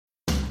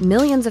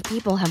Millions of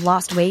people have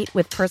lost weight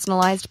with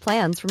personalized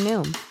plans from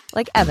Noom.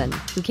 Like Evan,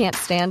 who can't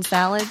stand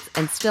salads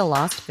and still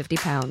lost 50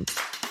 pounds.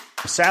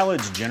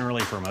 Salads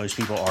generally for most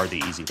people are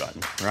the easy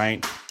button,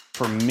 right?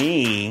 For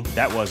me,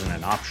 that wasn't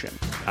an option.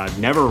 I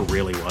never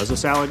really was a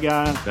salad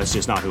guy. That's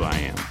just not who I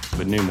am.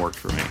 But Noom worked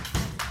for me.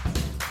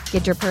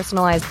 Get your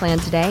personalized plan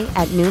today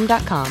at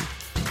Noom.com.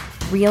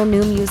 Real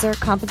Noom user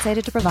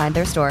compensated to provide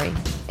their story.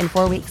 In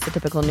 4 weeks, the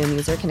typical Noom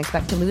user can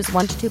expect to lose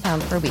 1 to 2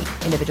 pounds per week.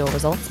 Individual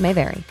results may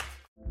vary.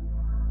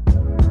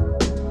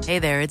 Hey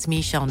there, it's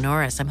Michelle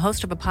Norris. I'm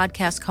host of a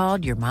podcast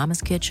called Your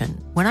Mama's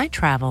Kitchen. When I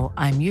travel,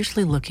 I'm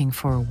usually looking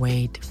for a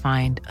way to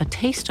find a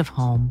taste of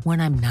home when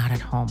I'm not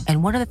at home.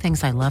 And one of the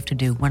things I love to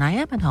do when I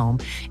am at home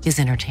is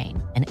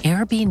entertain. And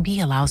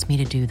Airbnb allows me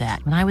to do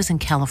that. When I was in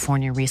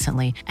California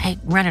recently, I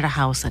rented a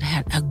house that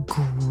had a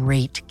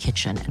great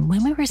kitchen. And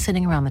when we were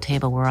sitting around the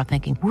table, we were all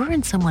thinking, we're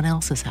in someone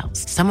else's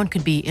house. Someone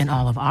could be in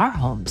all of our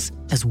homes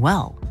as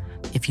well.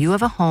 If you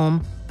have a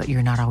home, but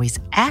you're not always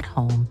at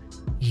home,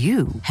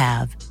 you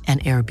have an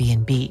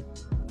Airbnb.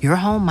 Your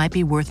home might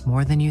be worth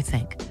more than you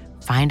think.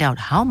 Find out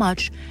how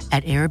much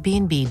at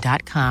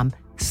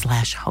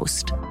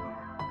airbnb.com/host.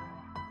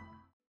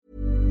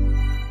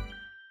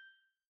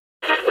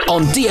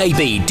 On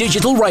DAB,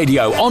 digital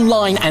radio,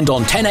 online and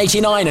on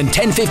 1089 and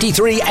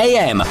 1053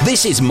 AM,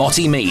 this is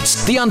Motti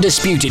Meets. The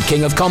undisputed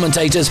king of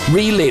commentators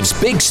relives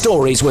big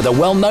stories with a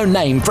well-known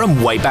name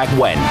from way back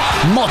when.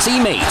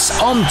 Motti Meets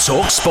on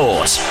Talk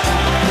Sport.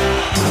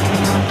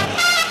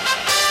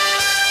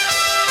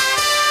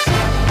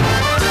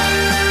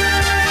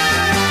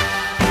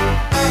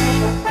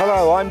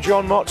 Hello, I'm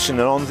John Motson,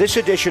 and on this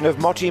edition of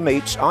Motti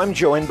Meets, I'm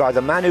joined by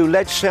the man who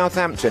led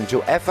Southampton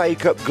to FA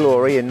Cup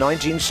glory in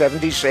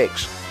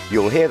 1976.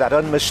 You'll hear that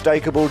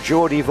unmistakable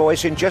Geordie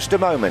voice in just a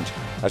moment,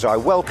 as I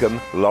welcome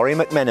Laurie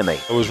McMenemy.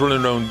 I was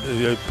running around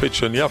the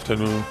pitch in the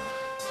afternoon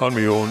on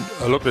my own.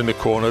 I looked in the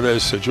corner,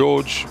 there's Sir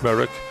George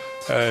Merrick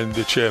and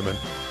the chairman.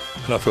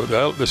 And I thought,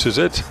 well, this is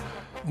it.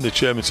 And the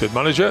chairman said,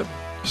 manager,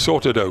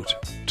 sort it out.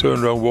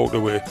 Turned around, walked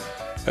away.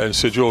 And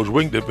Sir George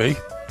winked at me.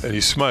 And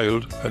he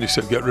smiled and he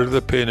said, get rid of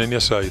the pain in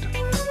your side.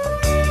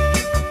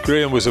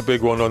 Graham was a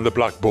big one on the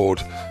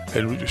blackboard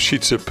and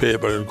sheets of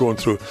paper and going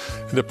through.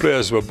 And the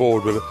players were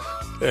bored with it.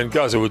 And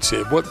Gazza would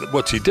say,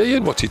 what's he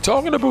doing? What's he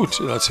talking about?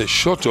 And I'd say,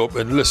 shut up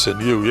and listen,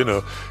 you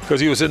know.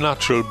 Because he was a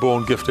natural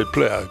born gifted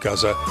player,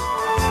 Gazza.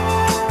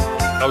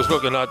 I was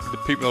looking at the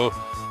people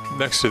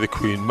next to the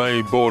Queen,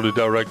 my board of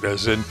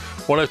directors, and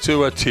one or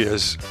two had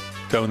tears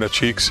down their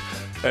cheeks.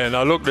 And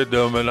I looked at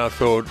them and I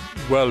thought,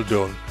 well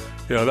done.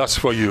 You know, that's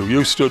for you.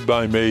 You stood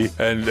by me,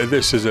 and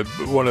this is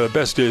one of the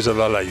best days of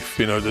their life,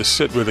 you know, to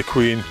sit with the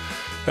Queen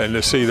and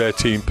to see their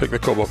team pick the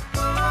cup up.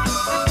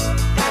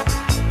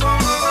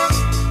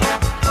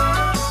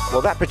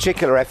 Well, that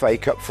particular FA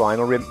Cup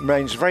final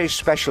remains very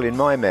special in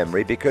my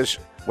memory because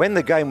when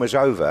the game was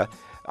over,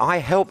 I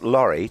helped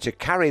Laurie to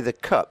carry the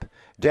cup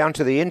down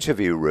to the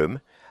interview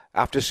room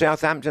after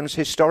Southampton's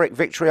historic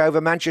victory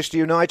over Manchester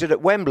United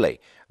at Wembley.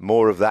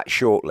 More of that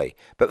shortly.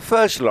 But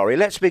first, Laurie,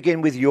 let's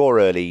begin with your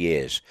early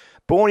years.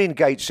 Born in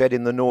Gateshead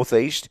in the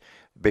northeast,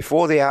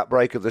 before the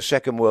outbreak of the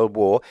Second World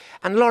War.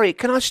 And Laurie,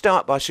 can I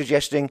start by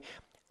suggesting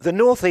the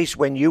northeast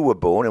when you were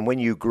born and when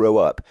you grew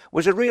up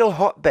was a real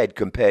hotbed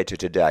compared to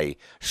today.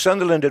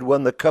 Sunderland had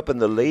won the Cup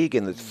and the League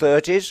in the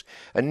 30s,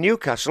 and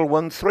Newcastle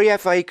won 3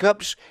 FA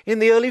Cups in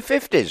the early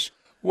 50s.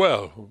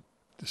 Well,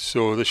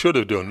 so they should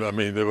have done. I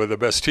mean, they were the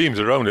best teams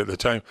around at the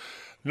time.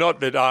 Not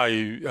that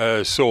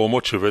I saw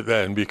much of it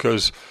then,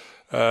 because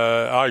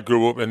I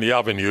grew up in the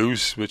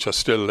avenues, which are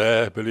still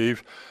there, I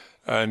believe,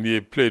 and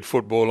you played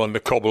football on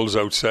the cobbles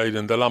outside,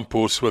 and the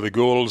lampposts were the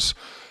goals.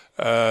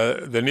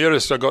 The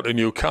nearest I got to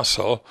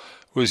Newcastle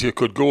was you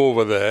could go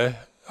over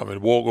there,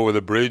 walk over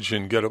the bridge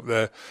and get up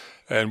there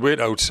and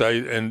wait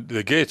outside, and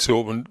the gates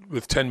opened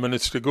with 10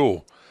 minutes to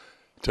go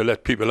to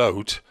let people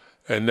out,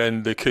 and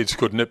then the kids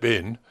could nip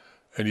in,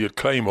 and you'd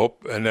climb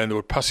up, and then they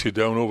would pass you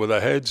down over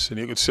their heads, and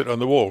you could sit on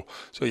the wall,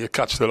 so you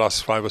catch the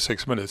last 5 or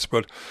 6 minutes.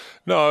 But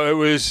no, it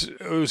was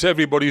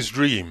everybody's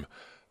dream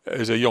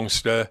as a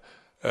youngster.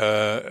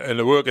 And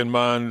a working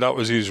man, that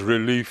was his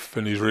relief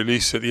and his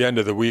release at the end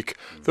of the week.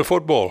 The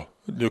football,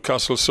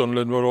 Newcastle,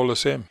 Sunderland were all the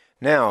same.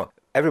 Now,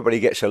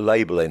 everybody gets a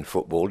label in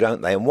football,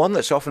 don't they? And one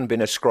that's often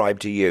been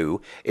ascribed to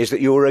you is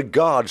that you were a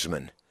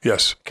guardsman.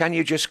 Yes. Can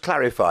you just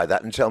clarify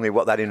that and tell me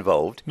what that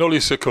involved?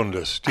 Nulli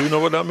secundus. Do you know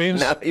what that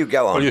means? No, you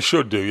go on. Well, you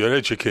should do. You're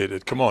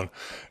educated. Come on.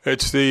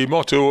 It's the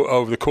motto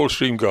of the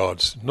Coldstream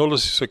Guards.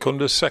 Nullus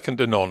secundus, second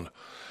to none.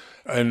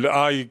 And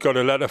I got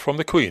a letter from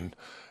the Queen.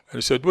 And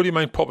he said, would you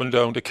mind popping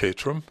down to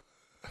Caterham?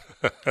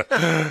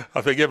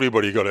 I think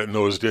everybody got it in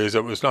those days.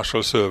 It was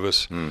national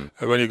service. And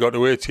when you got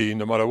to 18,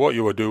 no matter what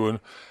you were doing.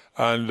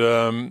 And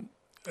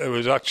it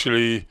was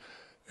actually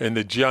in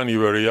the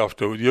January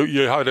after.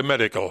 You had a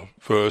medical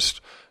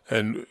first.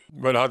 And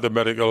when I had the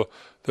medical,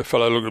 the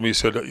fellow looked at me and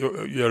said,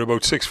 you're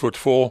about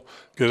 6'4".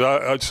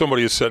 Because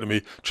somebody had said to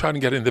me, try and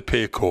get in the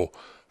pay corps.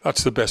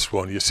 That's the best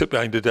one. You sit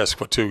behind the desk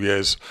for 2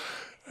 years.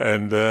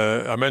 And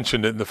I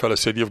mentioned it, and the fella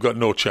said, "You've got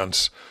no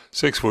chance.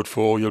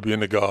 6'4", you'll be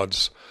in the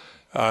Guards."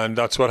 And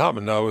that's what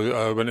happened.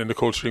 I went in the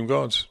Coldstream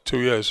Guards, 2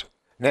 years.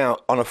 Now,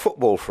 on a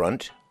football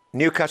front,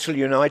 Newcastle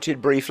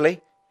United briefly.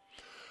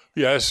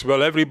 Yes,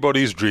 well,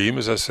 everybody's dream,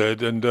 as I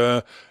said. And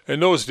in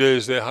those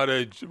days, they had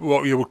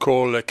what you would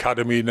call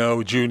academy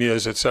now,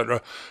 juniors,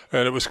 etc.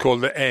 And it was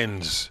called the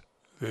N's,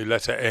 the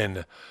letter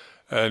N.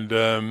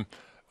 And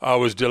I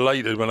was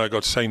delighted when I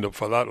got signed up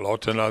for that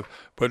lot.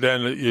 But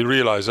then you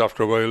realise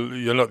after a while,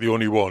 you're not the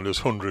only one. There's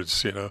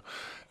hundreds,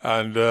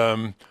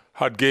 And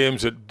had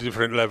games at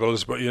different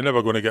levels, but you're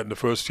never going to get in the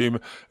first team.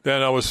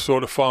 Then I was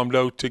sort of farmed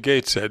out to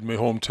Gateshead, my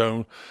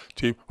hometown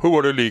team, who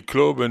were a league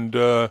club, and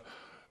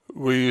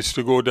we used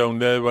to go down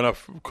there when I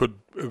could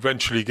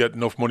eventually get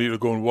enough money to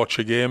go and watch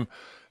a game.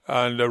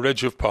 And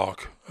Redgeoff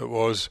Park, it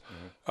was.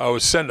 I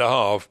was centre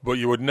half, but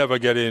you would never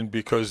get in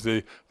because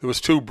there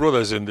was two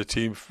brothers in the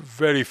team,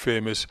 very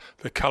famous,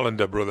 the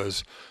Callender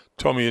brothers,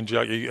 Tommy and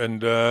Jackie,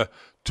 and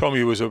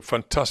Tommy was a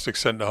fantastic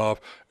centre half.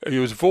 He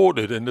was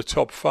voted in the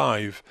top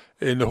 5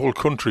 in the whole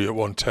country at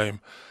one time.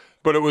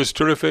 But it was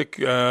terrific,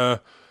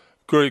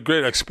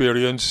 great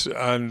experience.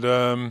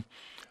 And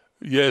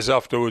years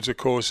afterwards, of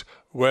course,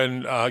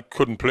 when I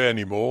couldn't play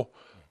anymore,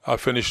 I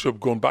finished up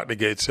going back to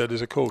Gateshead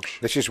as a coach.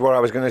 This is what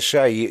I was going to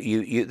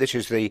say. This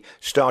is the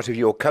start of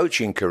your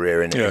coaching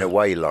career in a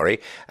way, Laurie.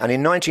 And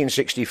in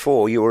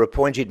 1964, you were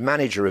appointed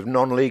manager of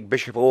non-league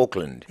Bishop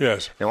Auckland.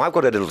 Yes. Now, I've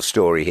got a little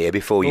story here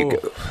before you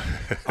go.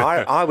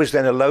 I was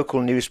then a local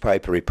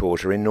newspaper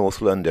reporter in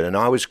North London, and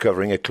I was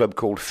covering a club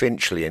called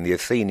Finchley in the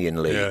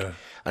Athenian League. Yeah.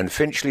 And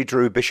Finchley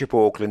drew Bishop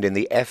Auckland in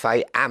the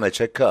FA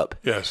Amateur Cup.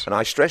 Yes. And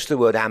I stress the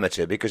word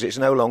amateur because it's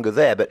no longer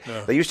there, but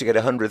they used to get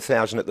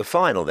 100,000 at the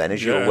final then,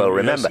 as you'll well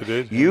remember. Yes,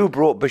 they did. You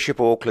brought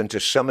Bishop Auckland to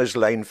Summers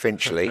Lane,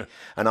 Finchley,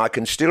 and I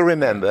can still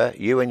remember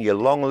you in your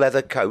long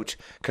leather coat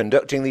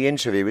conducting the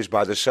interviews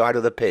by the side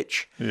of the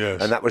pitch.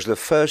 Yes. And that was the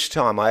first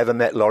time I ever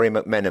met Laurie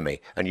McMenemy,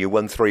 and you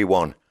won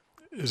 3-1.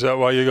 Is that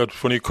why you got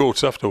funny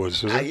coats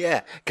afterwards? Is it?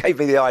 Yeah, gave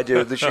me the idea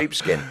of the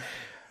sheepskin.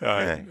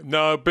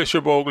 No,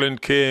 Bishop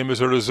Auckland came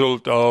as a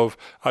result of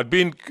I'd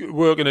been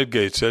working at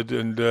Gateshead,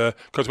 and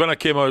because when I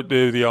came out of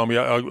the army,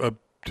 I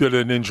did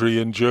an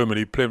injury in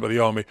Germany playing for the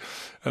army,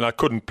 and I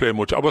couldn't play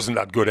much. I wasn't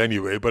that good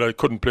anyway, but I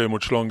couldn't play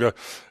much longer,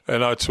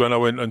 and that's when I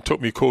went and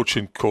took me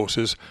coaching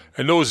courses.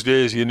 In those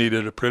days, you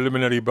needed a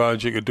preliminary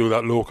badge. You could do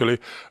that locally.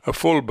 A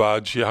full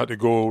badge, you had to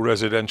go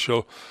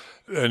residential,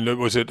 and it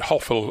was at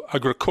Hoffel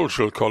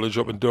Agricultural College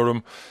up in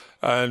Durham,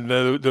 and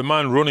the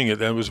man running it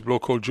then was a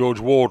bloke called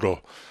George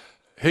Wardle.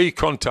 He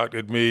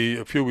contacted me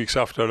a few weeks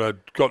after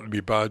I'd gotten my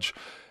badge.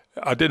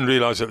 I didn't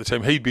realise at the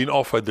time he'd been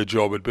offered the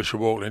job at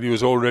Bishop Auckland. He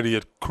was already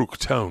at Crook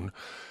Town,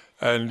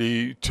 and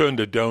he turned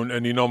it down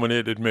and he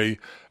nominated me.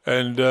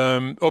 And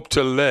up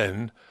till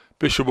then,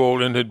 Bishop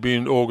Auckland had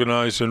been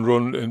organised and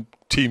run and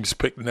teams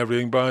picked and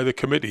everything by the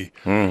committee.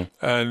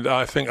 And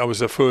I think I was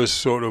the first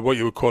sort of what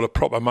you would call a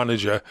proper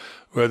manager,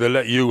 where they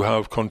let you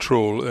have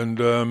control.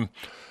 And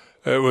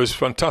it was a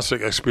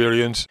fantastic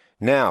experience.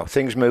 Now,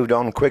 things moved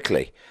on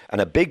quickly,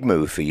 and a big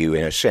move for you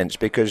in a sense,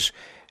 because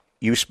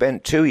you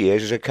spent 2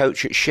 years as a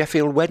coach at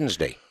Sheffield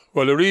Wednesday.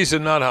 Well, the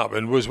reason that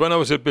happened was when I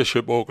was at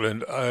Bishop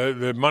Auckland,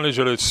 the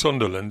manager at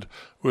Sunderland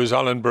was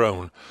Alan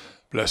Brown,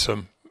 bless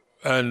him.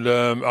 And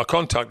I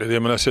contacted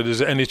him and I said, is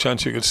there any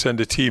chance you could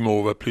send a team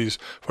over, please,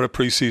 for a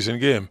pre-season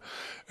game?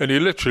 And he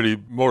literally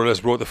more or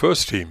less brought the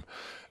first team.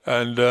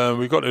 And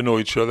we got to know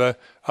each other.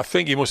 I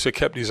think he must have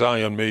kept his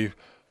eye on me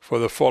for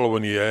the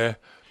following year.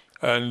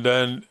 And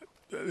then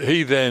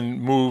he then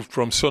moved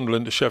from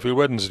Sunderland to Sheffield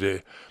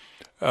Wednesday.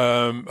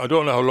 I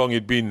don't know how long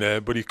he'd been there,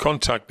 but he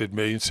contacted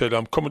me and said,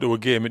 I'm coming to a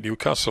game at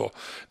Newcastle.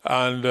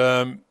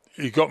 And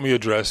he got me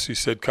address. He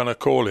said, can I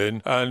call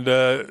in? And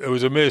it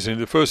was amazing.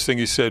 The first thing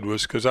he said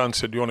was, because Anne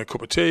said, do you want a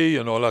cup of tea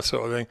and all that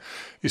sort of thing?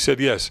 He said,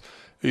 yes.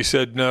 He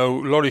said, now,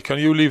 Laurie, can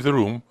you leave the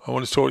room? I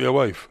want to talk to your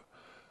wife.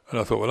 And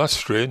I thought, well, that's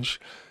strange.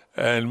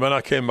 And when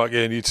I came back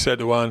in, he'd said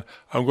to Anne,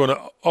 I'm going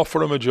to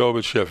offer him a job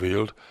at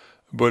Sheffield,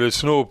 but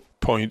it's no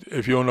point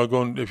if you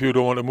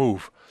don't want to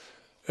move.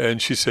 And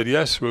she said,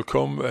 yes, we'll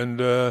come. And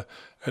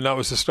that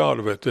was the start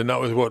of it. And that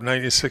was,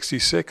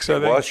 1966, I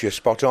think? It was, you're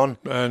spot on.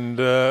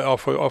 And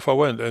off I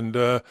went.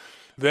 And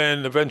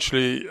then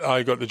eventually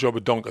I got the job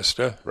at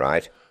Doncaster.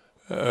 Right.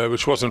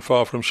 Which wasn't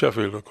far from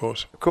Sheffield, of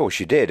course. Of course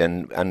you did,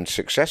 and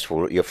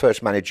successful. Your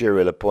first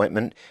managerial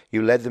appointment,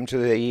 you led them to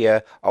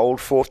the old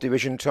 4th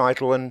Division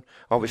title and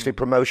obviously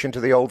promotion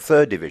to the old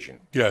 3rd Division.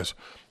 Yes.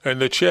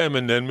 And the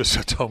chairman then,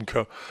 Mr. Tom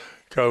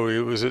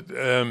Cowie,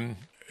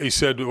 he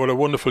said, what a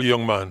wonderful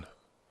young man.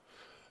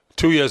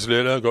 2 years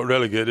later, I got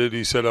relegated.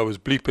 He said I was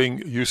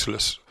bleeping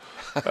useless.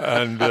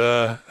 And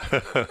but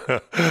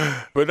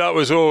that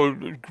was all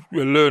a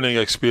learning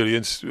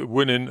experience,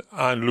 winning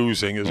and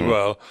losing as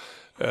well.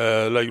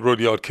 Like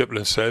Rudyard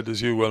Kipling said,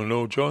 as you well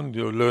know, John,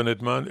 you're a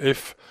learned man.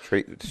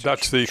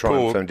 That's the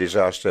triumph and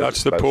disaster.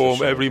 That's the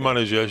poem every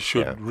manager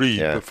should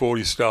read before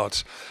he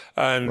starts.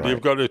 And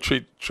you've got to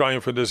treat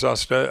triumph and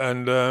disaster.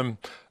 And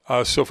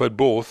I suffered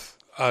both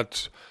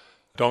at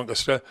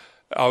Doncaster.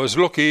 I was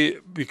lucky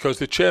because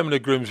the chairman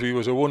of Grimsby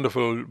was a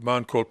wonderful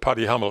man called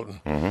Paddy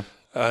Hamilton,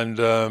 and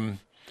a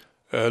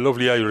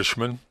lovely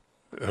Irishman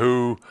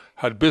who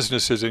had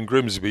businesses in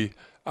Grimsby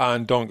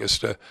and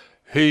Doncaster.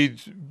 He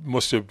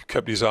must have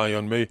kept his eye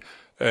on me,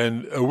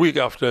 and a week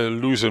after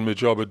losing my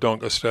job at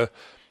Doncaster,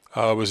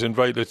 I was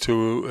invited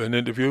to an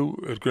interview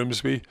at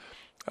Grimsby,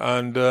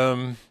 and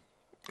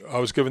I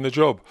was given the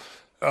job.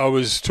 I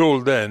was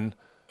told then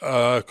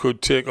I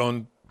could take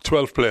on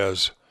 12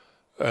 players,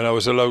 and I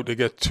was allowed to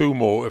get 2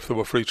 more if there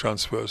were free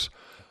transfers.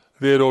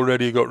 They had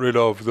already got rid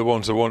of the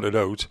ones I wanted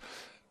out.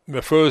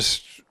 My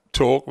first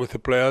talk with the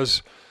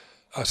players,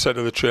 I said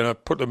to the trainer,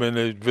 put them in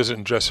a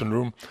visiting dressing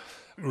room,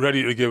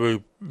 ready to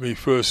give my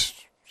first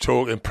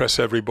talk, impress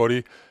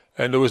everybody,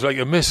 and there was like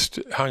a mist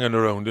hanging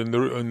around in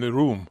the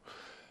room.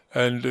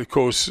 And of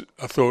course,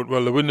 I thought,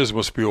 well, the windows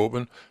must be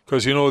open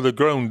because, you know, the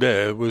ground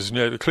there was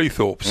near the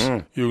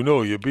Cleethorpes. You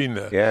know, you've been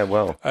there. Yeah,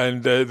 well.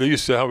 And they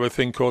used to have a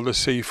thing called the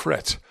Sea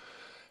Fret.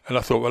 And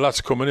I thought, well,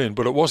 that's coming in.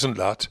 But it wasn't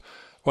that.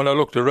 When I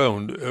looked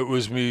around, it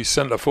was me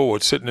centre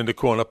forward sitting in the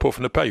corner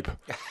puffing a pipe.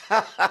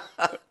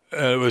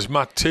 It was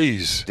Matt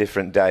Tees.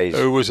 Different days.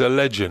 Who was a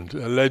legend.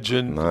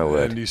 My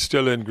word. And he's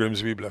still in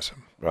Grimsby, bless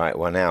him. Right,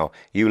 well now,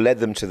 you led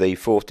them to the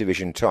 4th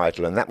Division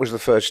title, and that was the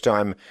first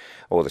time,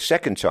 or the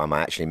second time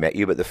I actually met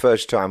you, but the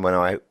first time when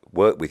I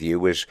worked with you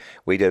was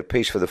we did a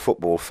piece for the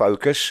Football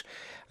Focus,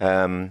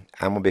 and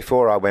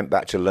before I went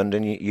back to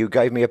London, you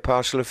gave me a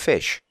parcel of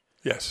fish.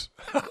 Yes.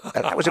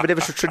 That was a bit of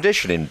a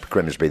tradition in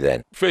Grimsby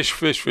then. Fish.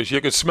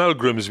 You could smell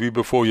Grimsby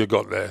before you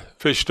got there.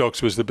 Fish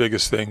stocks was the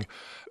biggest thing.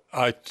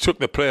 I took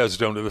the players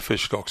down to the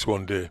fish stocks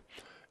one day,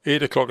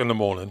 8 o'clock in the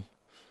morning.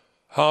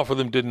 Half of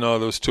them didn't know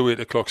there was 2 8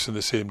 o'clocks in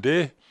the same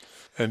day,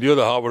 and the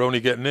other half were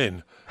only getting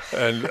in.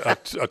 And I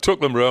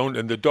took them round,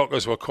 and the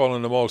dockers were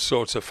calling them all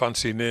sorts of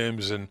fancy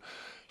names and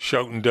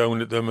shouting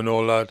down at them and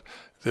all that.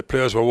 The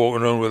players were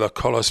walking around with their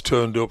collars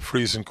turned up,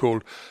 freezing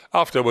cold.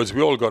 Afterwards,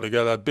 we all got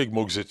together, had big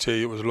mugs of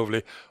tea. It was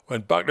lovely.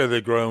 Went back to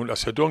the ground. I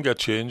said, don't get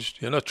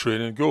changed. You're not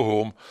training. Go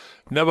home.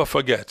 Never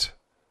forget.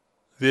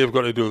 They've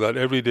got to do that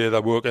every day they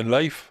work in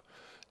life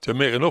to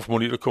make enough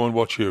money to come and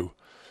watch you.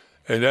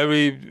 And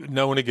every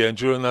now and again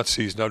during that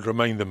season, I'd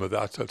remind them of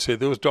that. I'd say,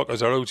 those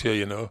dockers are out here,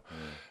 you know.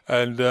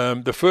 And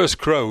the first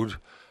crowd,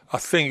 I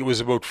think it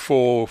was about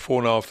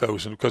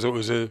 4,500 because it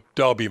was a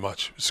derby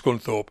match,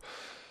 Scunthorpe.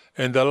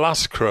 And the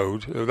last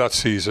crowd of that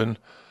season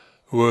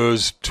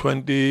was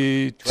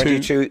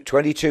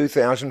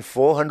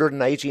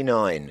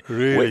 22,489.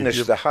 Really?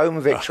 Witnessed the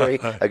home victory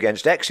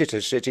against Exeter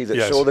City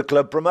that saw the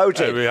club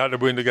promoted. We had to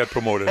win to get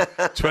promoted.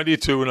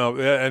 22 and up.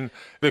 Yeah, and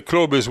the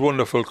club is a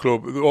wonderful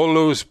club. All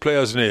those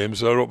players'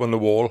 names are up on the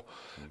wall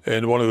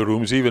in one of the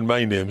rooms. Even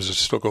my names are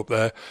stuck up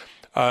there.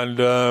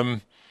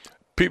 And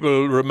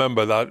people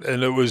remember that.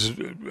 And it was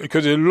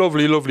because it's a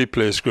lovely, lovely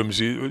place,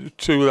 Grimsby.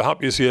 2 of the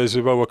happiest years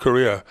of our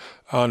career.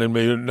 Anne and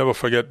me, never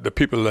forget the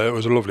people there. It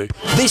was lovely.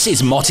 This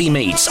is Motty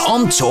Meets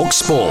on Talk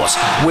Sport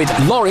with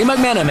Laurie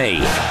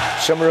McMenemy.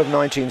 Summer of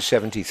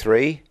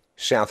 1973,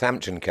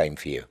 Southampton came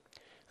for you.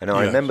 And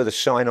I remember the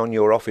sign on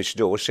your office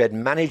door said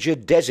manager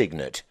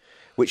designate,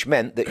 which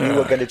meant that you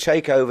were going to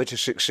take over to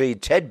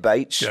succeed Ted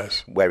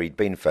Bates, where he'd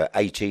been for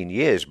 18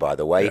 years, by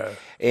the way,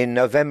 in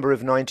November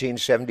of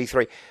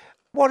 1973.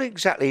 What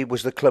exactly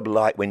was the club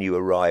like when you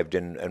arrived,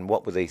 and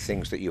what were the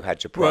things that you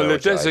had to prioritise? Well, the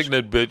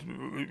designate bit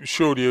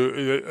showed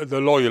you the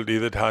loyalty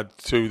that had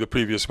to the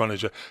previous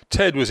manager.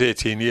 Ted was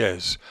 18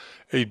 years.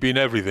 He'd been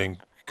everything,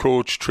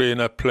 coach,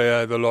 trainer,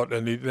 player, the lot,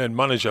 and then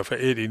manager for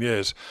 18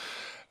 years.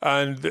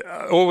 And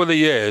over the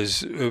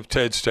years of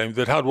Ted's time,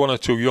 they'd had 1 or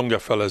 2 younger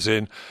fellas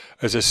in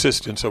as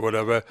assistants or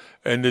whatever,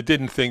 and they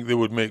didn't think they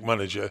would make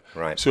manager.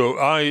 Right. So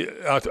I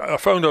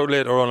found out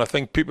later on, I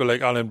think people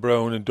like Alan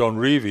Brown and Don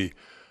Reevy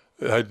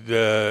had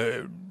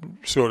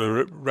sort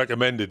of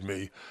recommended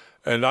me.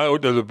 And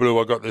out of the blue,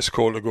 I got this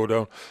call to go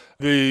down.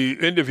 The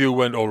interview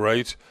went all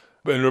right.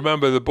 And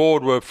remember, the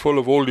board were full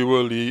of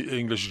oldie-worldy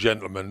English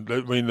gentlemen.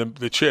 I mean,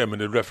 the chairman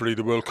had refereed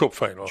the World Cup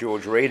final.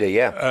 George Reader,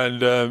 yeah.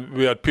 And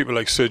we had people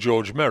like Sir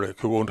George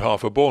Merrick, who owned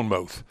half of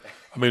Bournemouth.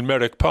 I mean,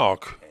 Merrick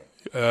Park,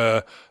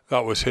 that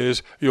was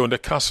his. He owned a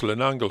castle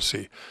in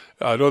Anglesey.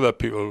 I had other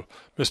people,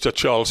 Mr.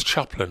 Charles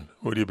Chaplin,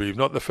 would you believe,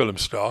 not the film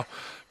star,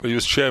 but he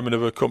was chairman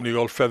of a company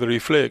called Feathery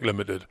Flake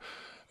Limited.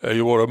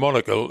 He wore a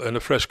monocle and a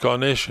fresh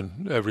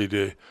carnation every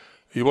day.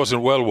 He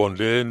wasn't well one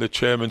day, and the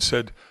chairman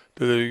said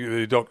to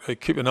the doctor,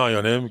 keep an eye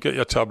on him, get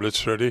your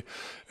tablets ready.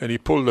 And he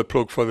pulled the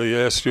plug for the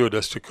air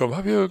stewardess to come,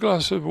 have you a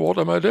glass of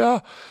water, my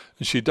dear?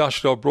 And she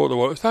dashed off, brought the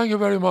water. Thank you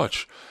very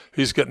much.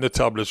 He's getting the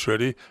tablets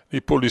ready. He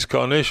pulled his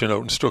carnation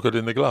out and stuck it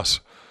in the glass.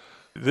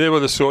 They were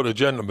the sort of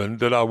gentlemen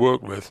that I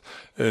worked with,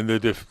 and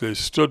they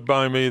stood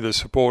by me, they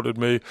supported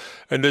me.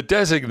 And the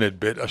designate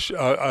bit,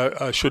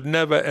 I should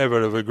never,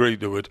 ever have agreed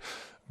to it,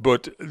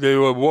 but they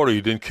were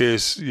worried in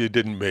case you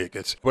didn't make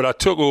it. But I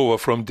took over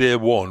from day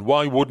one.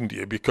 Why wouldn't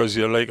you? Because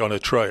you're like on a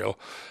trial.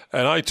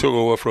 And I took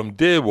over from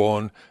day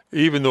one,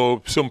 even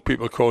though some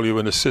people call you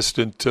an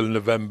assistant till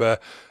November.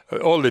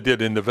 All they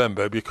did in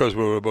November, because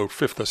we were about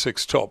 5th or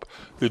 6th top,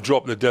 they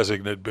dropped the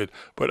designate bid.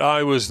 But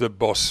I was the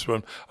boss.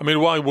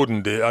 Why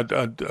wouldn't they?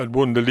 I'd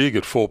won the league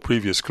at 4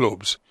 previous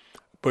clubs.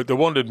 But they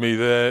wanted me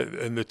there,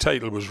 and the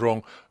title was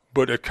wrong.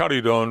 But it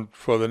carried on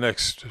for the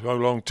next,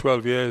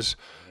 12 years,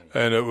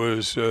 and it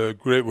was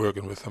great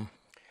working with them.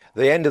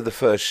 The end of the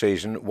first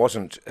season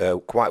wasn't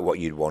quite what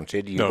you'd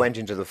wanted. You went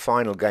into the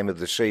final game of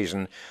the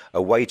season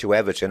away to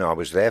Everton. I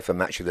was there for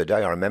Match of the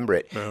Day, I remember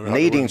it.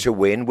 Needing to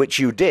win, which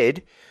you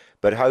did,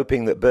 but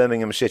hoping that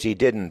Birmingham City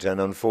didn't, and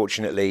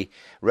unfortunately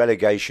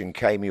relegation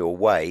came your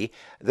way.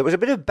 There was a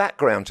bit of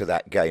background to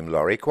that game,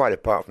 Laurie, quite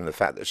apart from the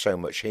fact that so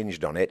much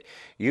hinged on it.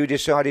 You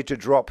decided to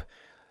drop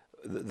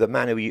the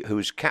man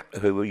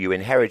who you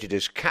inherited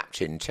as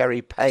captain,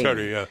 Terry Payne.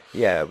 Terry, yeah.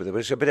 Yeah, but there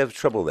was a bit of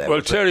trouble there.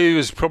 Well, Terry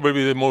was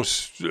probably the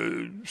most...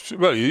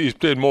 he's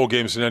played more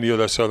games than any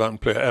other Southampton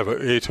player ever,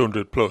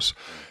 800 plus.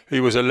 He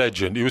was a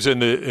legend. He was in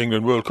the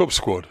England World Cup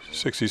squad,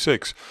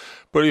 66.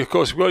 But, of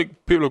course,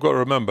 people have got to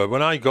remember,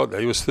 when I got there,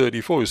 he was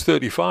 34. He was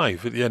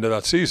 35 at the end of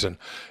that season.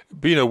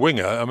 Being a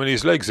winger,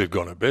 his legs had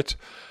gone a bit.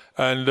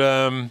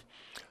 And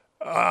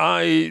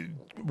I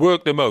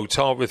worked him out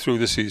halfway through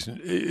the season.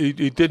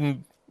 He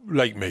didn't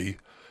like me,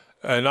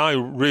 and I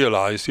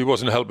realised he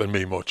wasn't helping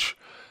me much,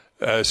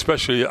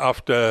 especially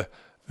after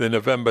the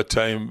November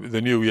time,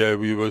 the New Year.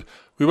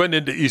 We went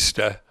into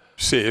Easter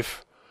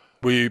safe.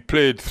 We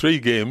played 3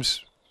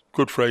 games,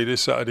 Good Friday,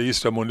 Saturday,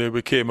 Easter Monday.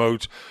 We came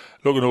out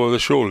looking over the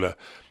shoulder,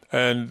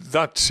 and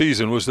that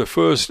season was the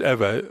first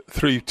ever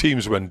 3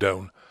 teams went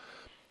down,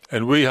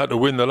 and we had to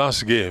win the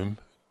last game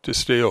to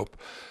stay up.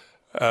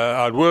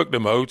 I'd worked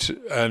him out,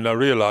 and I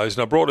realised,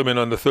 and I brought him in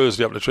on the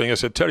Thursday after training. I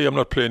said, Terry, I'm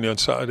not playing you on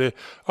Saturday.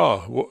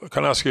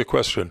 Can I ask you a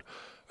question?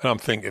 And I'm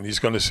thinking he's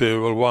going to say,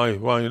 well,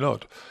 why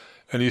not?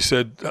 And he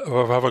said,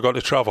 have I got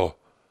to travel?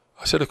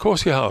 I said, of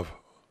course you have.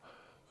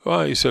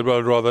 Why? He said, well,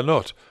 I'd rather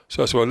not.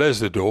 So I said, well, there's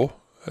the door.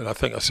 And I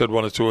think I said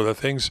 1 or 2 other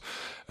things,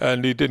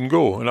 and he didn't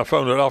go. And I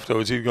found out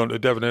afterwards he'd gone to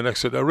Devon and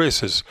Exeter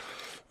races.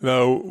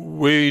 Now,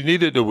 we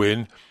needed to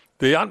win.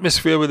 The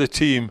atmosphere with the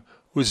team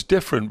was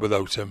different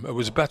without him. It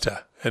was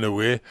better, in a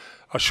way.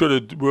 I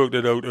should have worked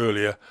it out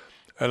earlier.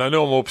 And I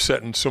know I'm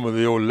upsetting some of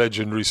the old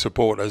legendary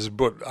supporters,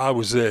 but I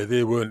was there.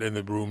 They weren't in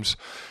the rooms.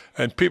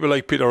 And people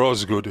like Peter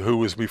Osgood, who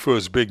was my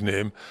first big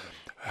name,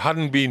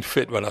 hadn't been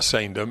fit when I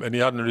signed him, and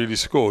he hadn't really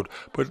scored.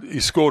 But he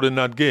scored in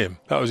that game.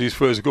 That was his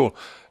first goal.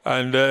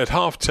 And at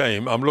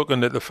half-time, I'm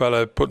looking at the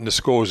fella putting the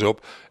scores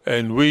up,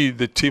 and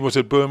the team was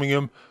at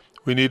Birmingham.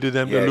 We needed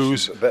them to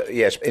lose.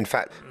 Yes, in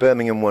fact,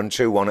 Birmingham won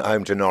 2-1 at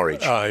home to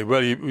Norwich. Aye,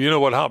 well, you know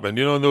what happened?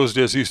 You know, in those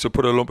days, he used to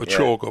put a lump of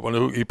chalk up on the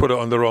hook. He put it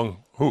on the wrong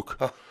hook.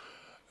 Oh.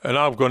 And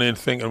I've gone in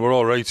thinking we're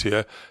all right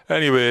here.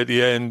 Anyway, at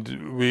the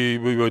end, we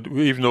were,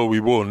 even though we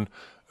won,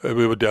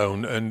 we were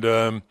down. And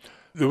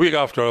the week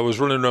after, I was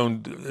running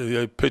around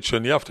the pitch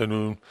in the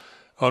afternoon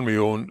on my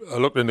own. I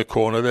looked in the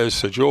corner. There's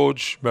Sir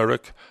George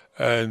Merrick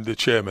and the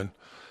chairman.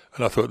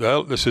 And I thought,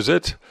 well, this is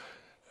it.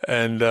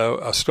 And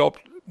I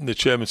stopped. And the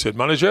chairman said,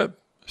 manager,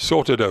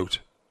 sort it out.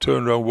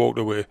 Turned around, walked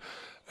away.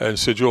 And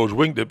Sir George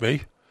winked at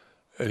me.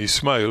 And he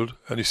smiled.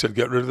 And he said,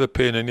 get rid of the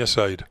pain in your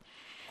side.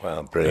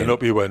 Wow, brilliant. And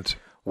up he went.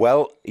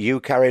 Well, you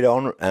carried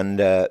on,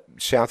 and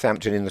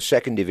Southampton in the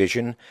second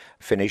division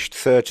finished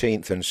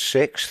 13th and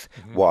 6th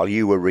while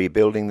you were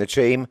rebuilding the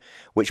team,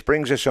 which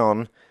brings us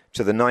on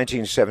to the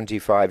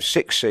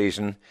 1975-6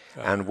 season,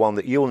 and one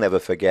that you'll never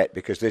forget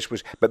because this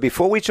was... But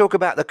before we talk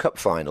about the cup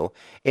final,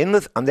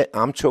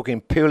 I'm talking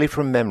purely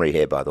from memory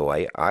here, by the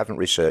way. I haven't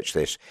researched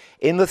this.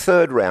 In the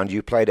third round,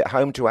 you played at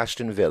home to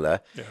Aston Villa,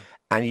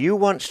 and you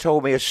once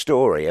told me a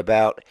story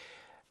about...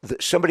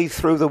 that somebody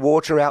threw the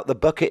water out the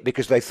bucket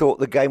because they thought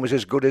the game was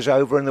as good as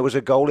over and there was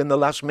a goal in the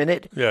last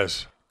minute?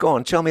 Yes. Go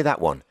on, tell me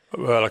that one.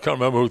 Well, I can't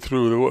remember who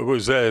threw it.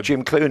 Was there?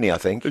 Jim Clooney, I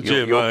think.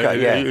 Jim,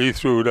 he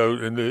threw it out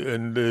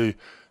and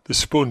the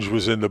sponge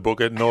was in the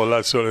bucket and all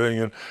that sort of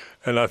thing.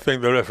 And I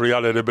think the referee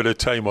added a bit of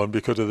time on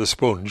because of the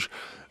sponge.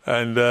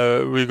 And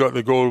we got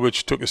the goal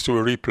which took us to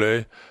a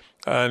replay.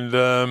 And,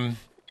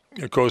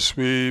 of course,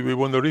 we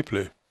won the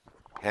replay.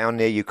 How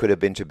near you could have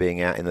been to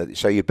being out in the...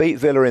 So you beat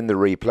Villa in the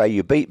replay,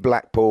 you beat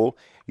Blackpool,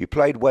 you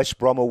played West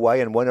Brom away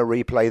and won a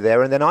replay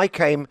there, and then I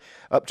came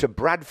up to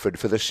Bradford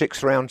for the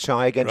 6th round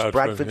tie against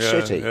Bradford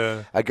City.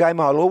 Yeah. A game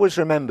I'll always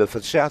remember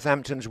for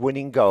Southampton's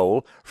winning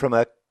goal from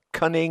a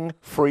cunning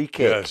free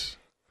kick. Yes.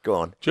 Go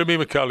on. Jimmy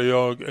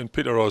McCalliog and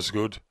Peter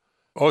Osgood.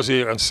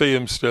 Ozzy, I can see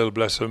him still,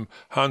 bless him,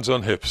 hands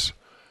on hips,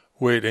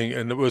 waiting,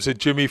 and was it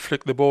Jimmy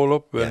flicked the ball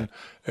up and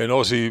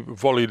Ozzy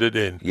volleyed it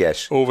in.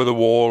 Yes. Over the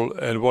wall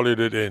and volleyed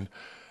it in.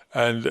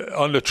 And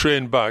on the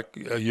train back,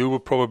 you were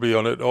probably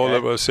on it, all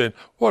of us saying,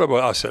 what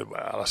about...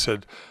 I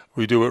said,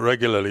 we do it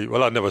regularly.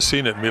 Well, I'd never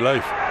seen it in my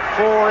life.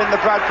 4 in the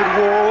Bradford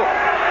wall.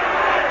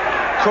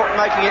 Cook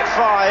making it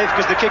 5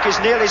 because the kick is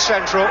nearly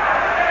central.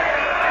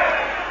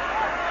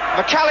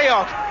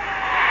 McCalliog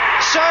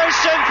So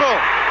simple.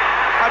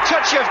 A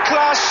touch of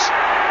class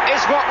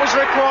is what was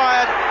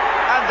required,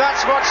 and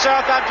that's what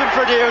Southampton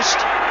produced.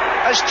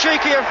 As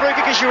cheeky a free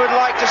kick as you would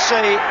like to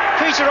see.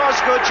 Peter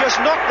Osgood just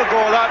knocked the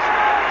ball up,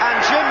 and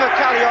Jim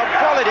McCalliog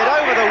volleyed it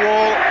over the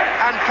wall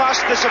and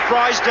past the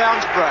surprise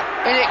Downsborough.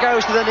 In it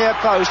goes to the near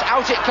post.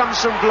 Out it comes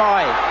from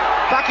Bly.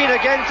 Back in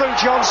again from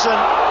Johnson,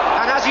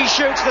 and as he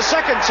shoots the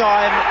second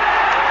time,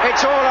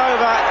 it's all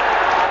over.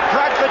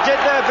 Bradford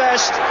did their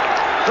best,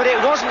 but it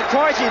wasn't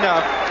quite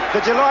enough. The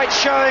delight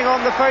showing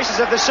on the faces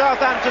of the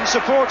Southampton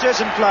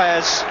supporters and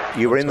players.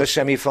 You were in the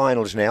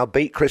semi-finals now,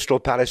 beat Crystal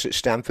Palace at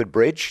Stamford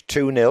Bridge,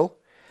 2-0.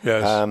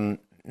 Yes.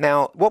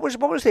 Now, what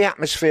was the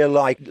atmosphere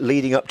like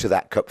leading up to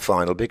that cup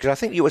final? Because I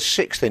think you were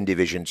 6th in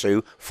Division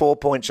 2, 4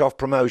 points off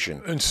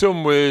promotion. In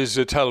some ways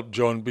it helped,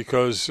 John,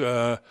 because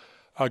I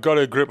got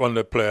a grip on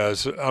the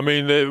players. I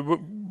mean, they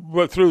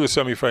were through the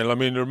semi-final. I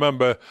mean,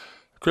 remember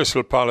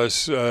Crystal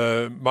Palace,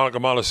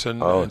 Malcolm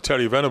Allison and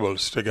Terry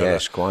Venables together.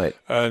 Yes, quite.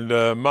 And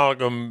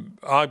Malcolm,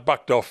 I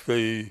backed off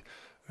the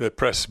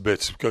press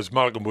bits because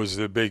Malcolm was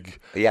the big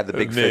he had the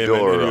big name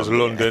fedora and it was on,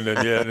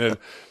 London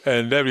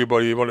and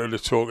everybody wanted to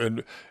talk,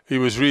 and he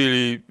was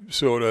really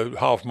sort of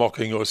half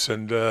mocking us,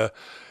 and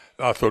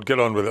I thought, get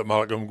on with it,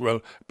 Malcolm.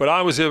 Well, but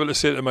I was able to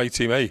say to my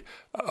team, hey,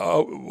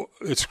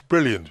 it's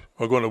brilliant,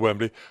 we're going to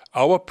Wembley,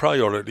 our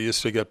priority is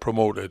to get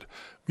promoted,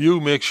 you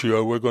make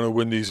sure we're going to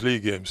win these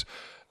league games.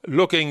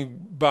 Looking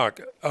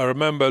back, I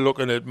remember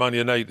looking at Man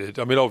United.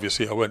 I mean,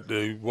 obviously, I went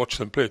to watch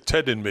them play.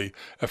 Ted and me,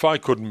 if I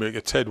couldn't make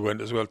it, Ted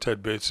went as well,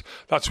 Ted Bates.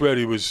 That's where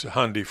he was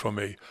handy for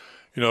me.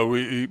 You know,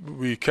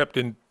 we kept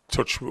in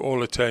touch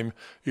all the time.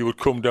 He would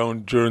come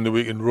down during the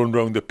week and run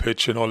around the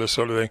pitch and all this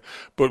sort of thing.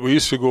 But we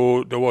used to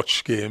go to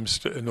watch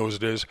games in those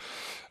days,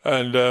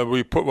 and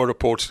we put our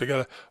reports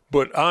together.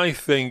 But I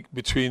think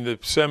between the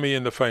semi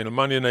and the final,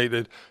 Man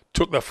United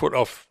took their foot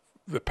off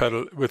the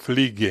pedal with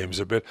league games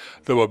a bit.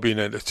 They were being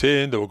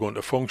entertained, they were going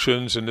to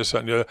functions and this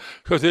and the other,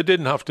 because they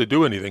didn't have to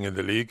do anything in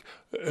the league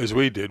as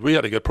we did. We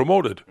had to get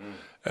promoted.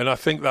 And I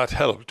think that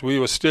helped. We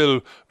were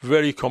still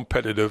very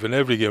competitive in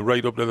every game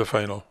right up to the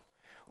final.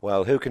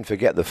 Well, who can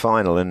forget the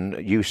final?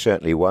 And you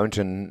certainly won't,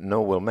 and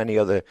nor will many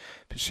other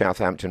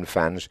Southampton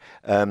fans.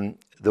 The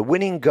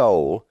winning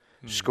goal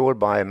scored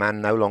by a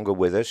man no longer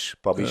with us,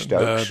 Bobby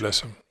Stokes.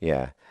 Bless him.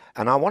 Yeah.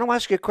 And I want to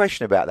ask you a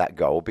question about that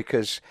goal,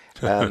 because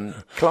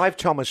Clive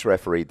Thomas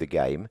refereed the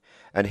game,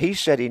 and he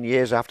said in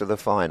years after the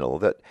final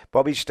that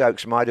Bobby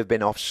Stokes might have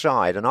been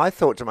offside. And I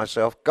thought to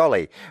myself,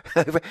 golly,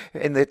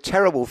 in the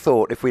terrible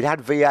thought, if we'd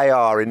had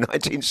VAR in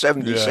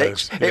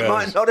 1976, it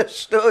might not have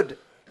stood.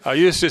 I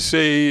used to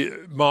see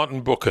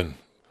Martin Buchan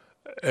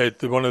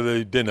at one of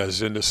the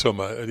dinners in the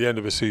summer at the end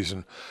of the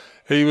season.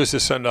 He was the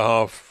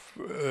centre-half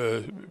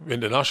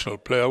international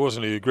player,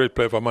 wasn't he? A great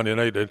player for Man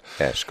United.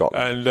 Yeah,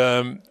 Scotland.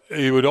 And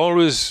he would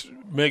always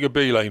make a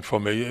beeline for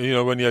me, you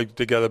know, when you're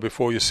together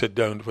before you sit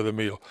down for the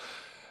meal.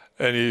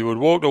 And he would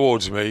walk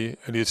towards me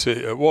and he'd say,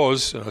 it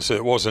was, and I'd say,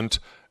 it wasn't.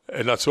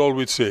 And that's all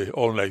we'd say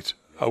all night.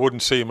 I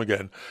wouldn't see him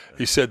again.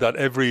 He said that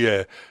every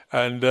year.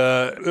 And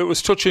it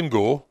was touch and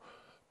go,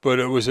 but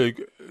it was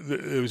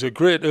a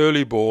great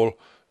early ball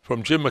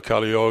from Jim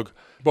McCalliog.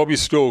 Bobby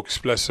Stokes,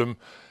 bless him.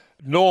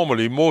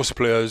 Normally, most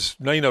players,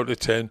 9 out of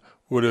 10,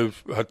 would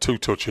have had 2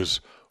 touches.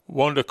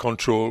 One to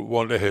control,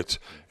 one to hit.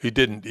 He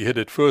didn't. He hit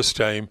it first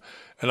time.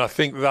 And I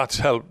think that's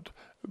helped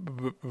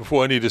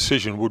before any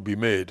decision would be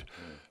made.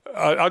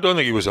 I don't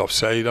think he was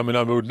offside. I mean,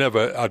 I would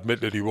never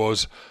admit that he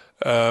was.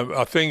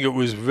 I think it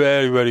was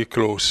very, very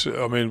close.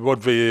 I mean, what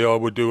VAR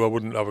would do, I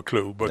wouldn't have a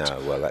clue. But no,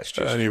 well, that's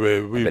just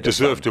anyway, we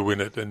deserved to win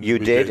it. And you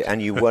did,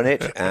 and you won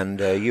it. And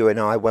you and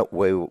I,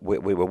 we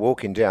were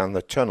walking down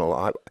the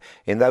tunnel.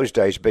 In those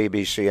days,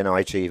 BBC and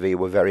ITV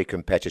were very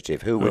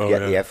competitive. Who would get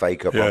the FA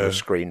Cup on the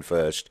screen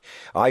first?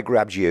 I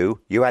grabbed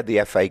you. You had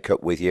the FA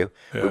Cup with you.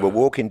 Yeah. We were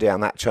walking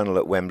down that tunnel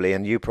at Wembley,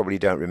 and you probably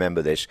don't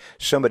remember this.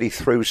 Somebody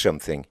threw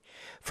something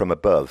from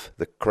above.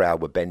 The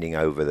crowd were bending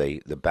over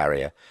the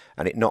barrier,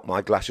 and it knocked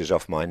my glasses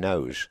off my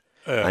nose.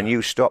 Yeah. And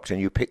you stopped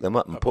and you picked them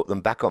up and put them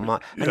back on my...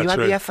 And you had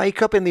the FA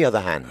Cup in the other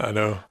hand. I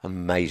know.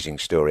 Amazing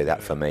story,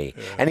 that, for me.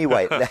 Yeah.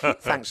 Anyway,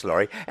 thanks,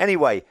 Laurie.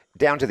 Anyway,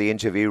 down to the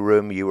interview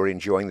room, you were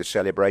enjoying the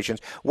celebrations.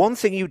 One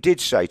thing you did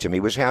say to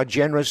me was how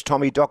generous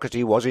Tommy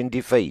Docherty was in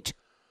defeat.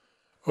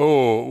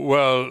 Oh,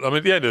 well, I mean,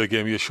 at the end of the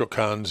game, you shook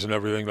hands and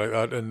everything like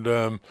that.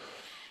 And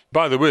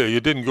by the way, you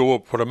didn't go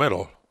up for a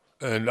medal.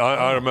 And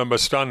I remember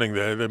standing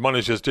there. The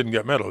managers didn't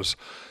get medals.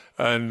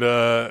 And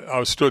I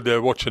was stood there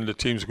watching the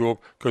teams go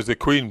up because the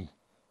Queen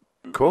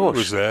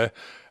was there.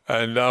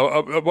 And I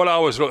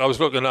was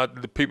looking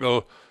at the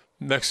people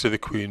next to the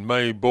Queen,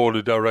 my board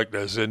of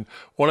directors, and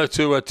one or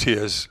two had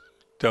tears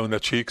down their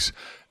cheeks.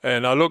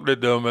 And I looked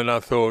at them and I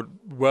thought,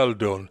 well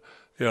done.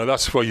 You know,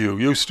 that's for you.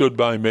 You stood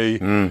by me.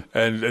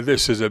 And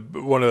this is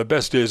one of the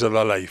best days of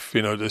their life,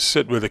 you know, to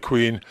sit with the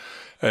Queen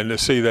and to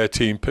see their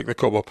team pick the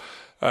cup up.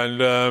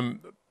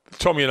 And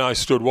Tommy and I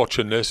stood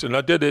watching this, and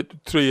I did it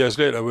 3 years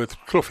later with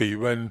Cloughie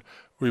when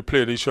we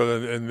played each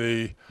other in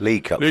the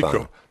League Cup.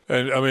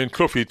 And I mean,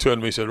 Cloughie turned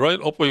to me and said, right,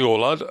 up we go,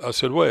 lad. I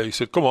said, where? He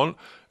said, come on.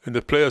 and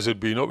the players had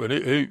been up, and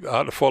I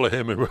had to follow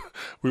him, and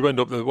we went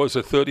up, what was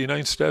it,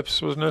 39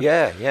 steps, wasn't it?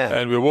 Yeah, yeah.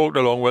 And we walked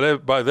along. Well,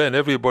 by then,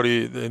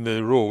 everybody in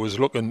the row was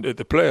looking at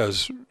the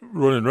players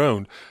running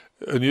around,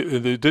 and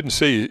they didn't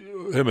see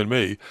him and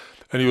me,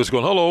 and he was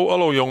going,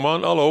 hello, young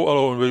man,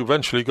 hello, and we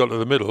eventually got to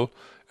the middle,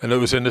 and there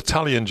was an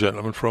Italian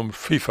gentleman from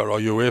FIFA or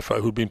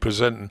UEFA who'd been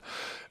presenting,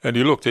 and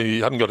he looked, and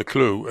he hadn't got a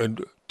clue,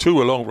 and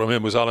 2 along from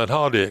him was Alan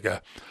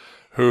Hardacre,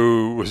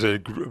 who was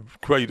a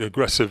quite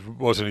aggressive,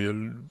 wasn't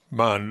he,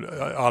 man,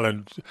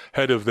 Alan,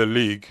 head of the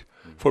league,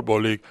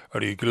 football league,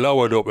 and he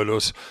glowered up at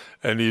us,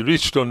 and he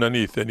reached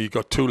underneath, and he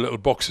got 2 little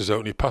boxes out,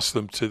 and he passed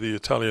them to the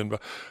Italian,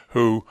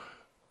 who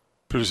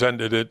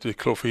presented it to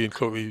Cloughie, and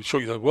Cloughie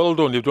shook his head, well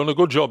done, you've done a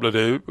good job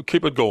today,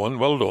 keep it going,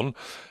 well done.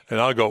 And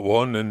I got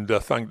one, and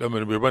thanked them,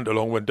 and we went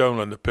along, went down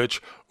on the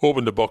pitch,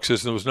 opened the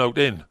boxes, and there was no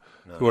in.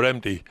 No. They were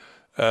empty.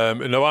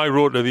 And now I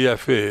wrote to the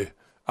FA,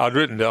 I'd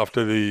written it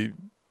after the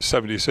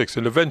 76,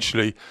 and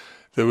eventually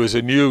there was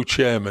a new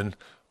chairman,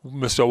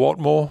 Mr.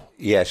 Watmore.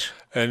 Yes.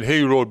 And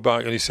he wrote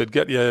back and he said,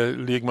 get your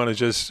league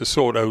managers to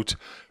sort out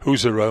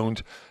who's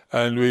around.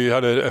 And we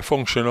had a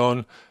function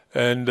on,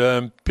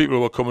 and people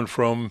were coming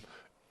from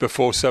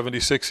before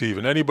 76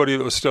 even. Anybody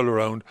that was still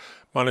around,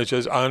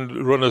 managers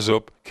and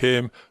runners-up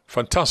came.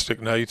 Fantastic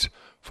night,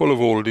 full of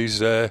oldies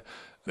there.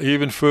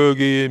 Even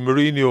Fergie and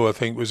Mourinho, I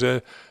think, was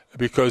there,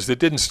 because they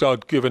didn't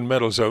start giving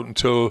medals out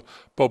until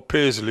Bob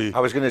Paisley. I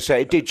was going to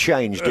say, it did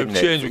change, didn't it?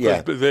 It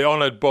changed because they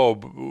honoured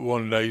Bob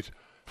one night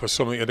for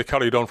something, and they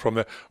carried on from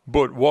there.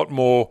 But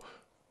Watmore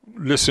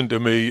listened to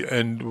me,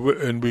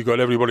 and we got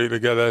everybody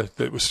together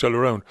that was still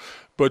around.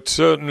 But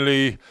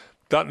certainly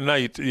that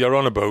night you're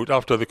on about,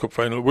 after the cup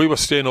final, we were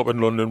staying up in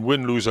London,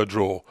 win, lose or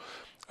draw,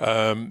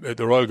 at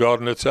the Royal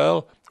Garden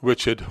Hotel,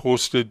 which had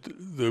hosted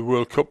the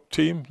World Cup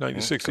team,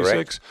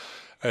 1966,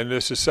 and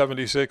this is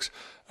 76.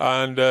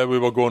 And we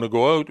were going to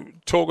go out,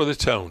 talk of the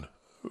town,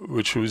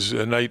 which was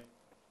a night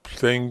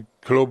thing,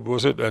 club,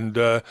 was it? And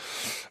the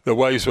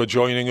wives were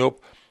joining up.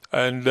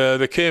 And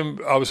they came,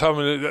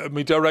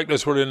 my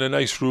directors were in a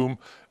nice room,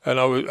 and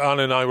Anne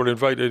and I were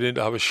invited in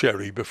to have a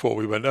sherry before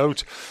we went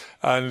out.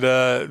 And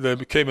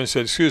they came and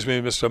said, excuse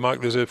me, Mr.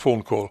 Mack, there's a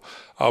phone call.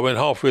 I went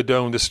halfway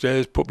down the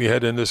stairs, put my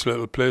head in this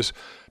little place,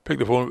 picked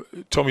the phone,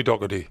 Tommy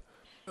Docherty.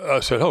 I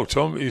said, oh,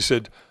 Tom. He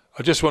said,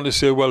 I just want to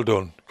say well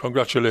done,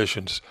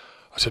 congratulations.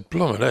 I said,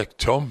 blooming heck,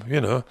 Tom,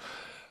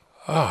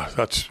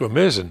 that's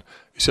amazing.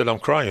 He said, I'm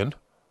crying.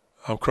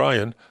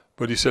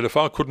 But he said, if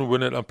I couldn't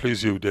win it, I'm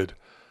pleased you did.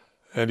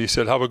 And he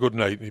said, have a good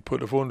night. And he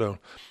put the phone down.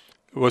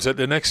 Was it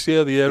the next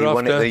year, the year after? He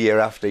won it the year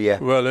after, yeah.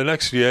 Well, the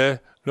next year,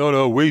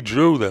 we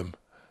drew them.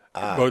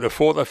 About the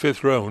 4th or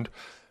 5th round,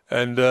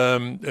 and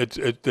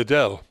at the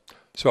Dell.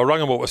 So I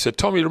rang him up. I said,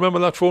 Tommy, remember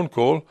that phone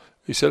call?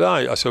 He said,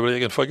 aye. I said, well, you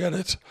can forget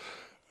it.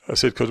 I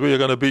said, because we are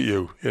going to beat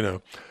you,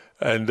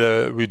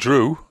 And we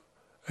drew.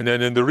 And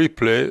then in the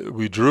replay,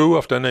 we drew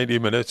after 90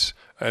 minutes,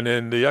 and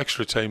in the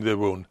extra time, they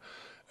won.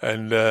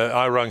 And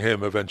I rang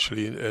him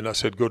eventually, and I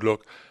said, good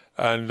luck.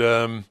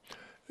 And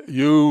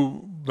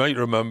you might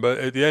remember,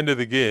 at the end of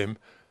the game,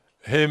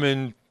 him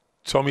and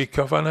Tommy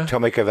Kavanagh,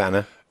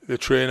 the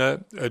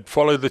trainer, had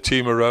followed the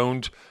team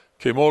around,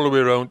 came all the way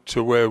around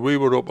to where we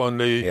were up on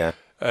the... Yeah.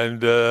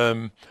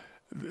 And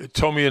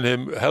Tommy and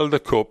him held the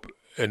cup,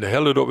 and they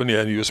held it up in the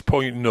end. He was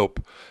pointing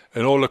up,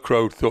 and all the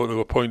crowd thought they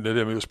were pointing at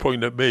him. He was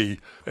pointing at me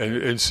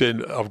and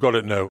saying, I've got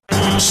it now.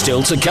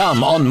 Still to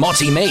come on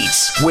Motty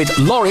Meets with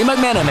Laurie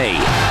McMenemy.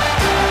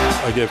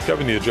 I gave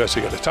Kevin the address.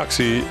 He got a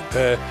taxi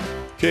there,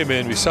 came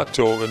in, we sat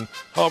talking.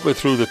 Halfway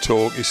through the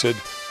talk, he said,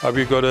 have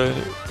you got a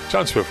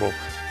transfer form?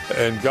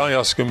 And Guy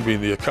Askham,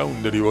 being the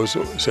accountant that he was,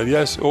 said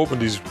yes,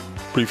 opened his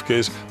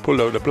briefcase, pulled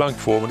out a blank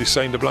form, and he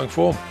signed a blank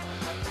form.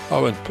 I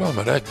went,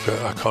 blimey heck,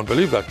 I can't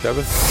believe that,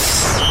 Kevin.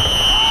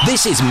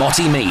 This is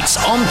Motty Meets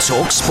on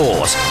Talk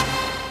Sport.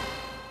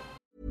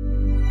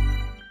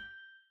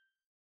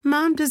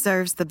 Mom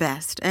deserves the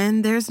best,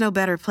 and there's no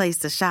better place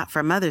to shop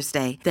for Mother's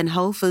Day than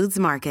Whole Foods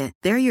Market.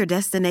 They're your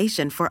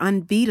destination for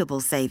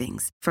unbeatable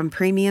savings, from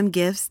premium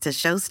gifts to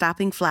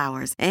show-stopping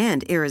flowers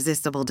and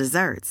irresistible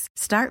desserts.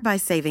 Start by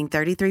saving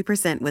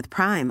 33% with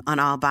Prime on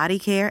all body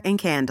care and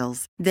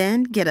candles.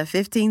 Then get a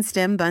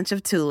 15-stem bunch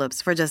of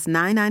tulips for just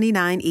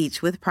 $9.99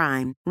 each with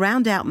Prime.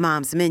 Round out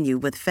Mom's menu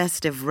with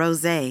festive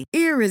rosé,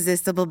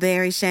 irresistible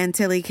berry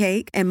chantilly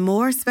cake, and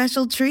more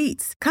special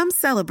treats. Come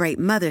celebrate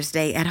Mother's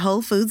Day at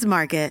Whole Foods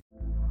Market.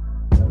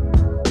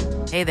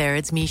 Hey there,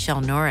 it's Michelle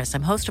Norris.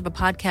 I'm host of a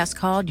podcast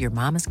called Your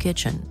Mama's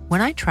Kitchen.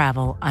 When I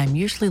travel, I'm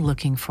usually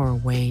looking for a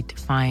way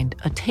to find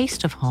a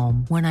taste of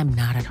home when I'm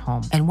not at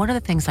home. And one of the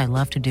things I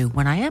love to do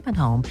when I am at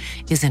home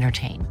is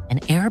entertain.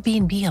 And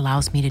Airbnb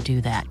allows me to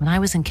do that. When I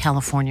was in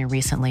California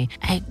recently,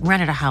 I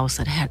rented a house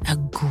that had a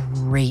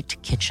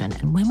great kitchen.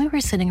 And when we were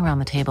sitting around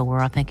the table, we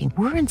were all thinking,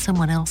 we're in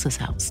someone else's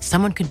house.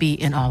 Someone could be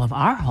in all of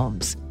our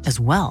homes as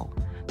well.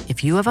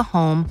 If you have a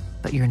home,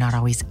 but you're not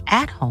always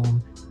at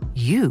home,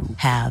 you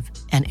have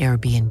an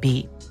Airbnb.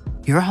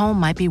 Your home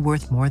might be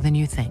worth more than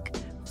you think.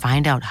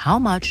 Find out how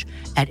much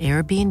at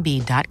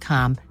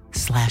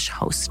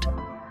airbnb.com/host.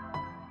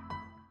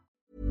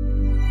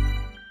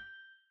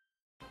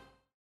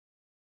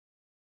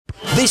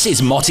 This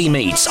is Motty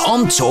Meets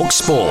on Talk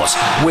Sport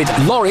with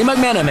Laurie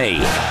McMenemy.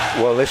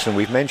 Well, listen,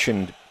 we've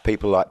mentioned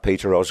people like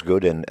Peter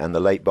Osgood and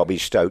the late Bobby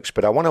Stokes,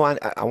 but I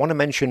want to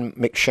mention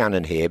Mick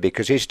Shannon here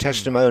because his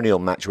testimonial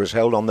match was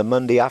held on the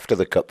Monday after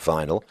the Cup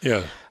final.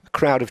 Yeah. A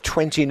crowd of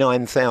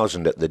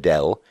 29,000 at the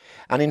Dell.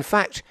 And in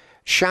fact,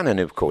 Shannon,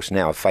 of course,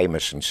 now a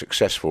famous and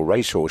successful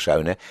racehorse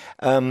owner,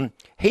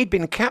 he'd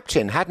been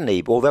captain, hadn't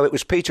he? Although it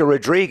was Peter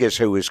Rodriguez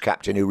who was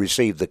captain who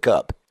received the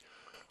Cup.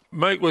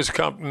 Mike was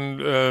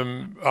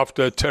captain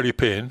after Terry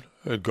Payne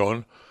had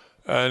gone,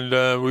 and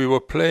we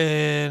were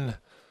playing,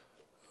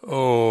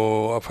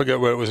 I forget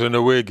where it was, an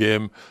away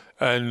game,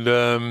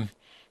 and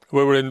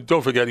we were in,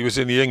 don't forget he was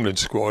in the England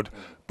squad,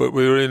 but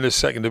we were in the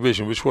second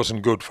division, which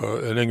wasn't good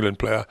for an England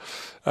player,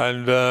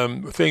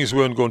 and things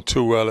weren't going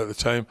too well at the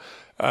time,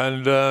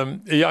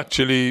 and he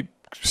actually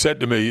said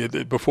to me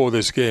before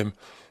this game,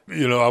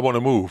 you know, I want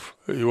to move.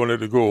 He wanted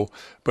to go,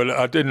 but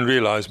I didn't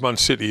realise Man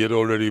City had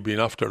already been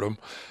after him.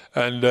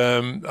 And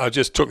I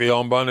just took the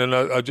armband and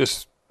I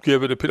just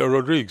gave it to Peter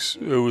Rodriguez,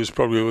 who was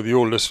probably the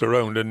oldest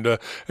around. And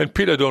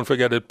Peter, don't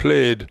forget, had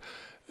played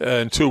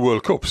in 2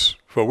 World Cups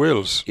for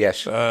Wales.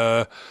 Yes.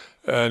 And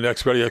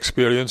very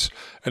experienced.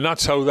 And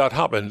that's how that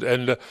happened.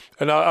 And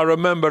I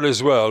remember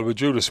as well, with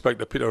due respect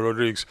to Peter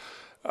Rodriguez,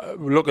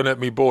 looking at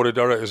me board of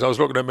directors, I was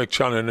looking at Mick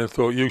Shannon and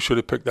thought, you should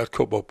have picked that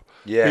cup up.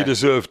 Yeah. He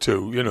deserved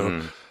to, you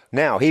know.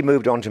 Now, he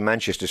moved on to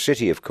Manchester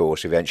City, of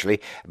course, eventually,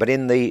 but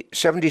in the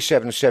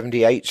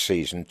 77-78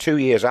 season, 2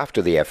 years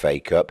after the FA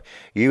Cup,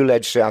 you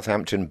led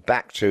Southampton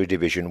back to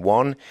Division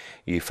 1.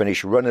 You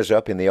finished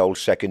runners-up in the old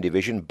second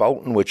division.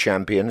 Bolton were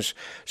champions.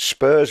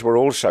 Spurs were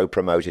also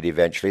promoted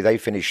eventually. They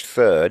finished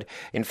third.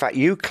 In fact,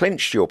 you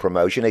clinched your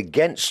promotion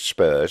against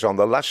Spurs on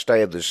the last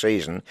day of the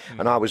season,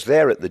 and I was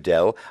there at the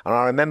Dell, and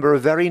I remember a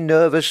very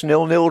nervous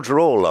 0-0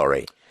 draw,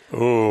 Laurie.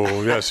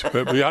 Oh, yes.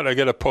 But we had to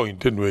get a point,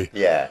 didn't we?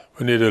 Yeah.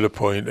 We needed a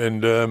point.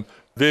 And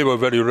they were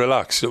very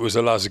relaxed. It was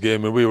the last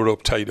game and we were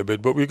uptight a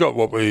bit. But we got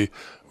what we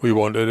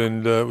wanted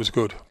and it was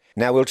good.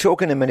 Now, we'll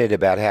talk in a minute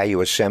about how you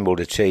assembled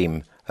a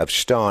team of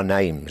star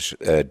names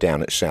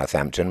down at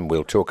Southampton.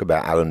 We'll talk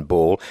about Alan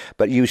Ball.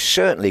 But you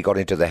certainly got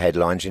into the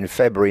headlines in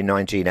February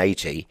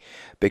 1980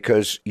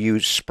 because you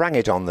sprang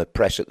it on the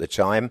press at the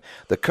time.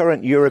 The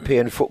current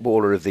European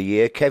Footballer of the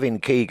Year, Kevin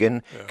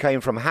Keegan,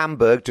 came from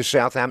Hamburg to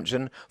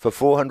Southampton for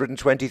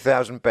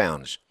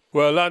 £420,000.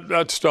 Well,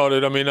 that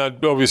started, I mean,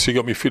 I'd obviously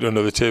got my feet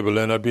under the table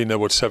then. I'd been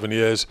there, 7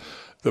 years.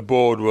 The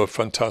board were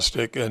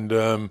fantastic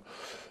and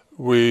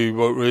we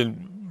were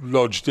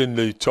lodged in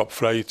the top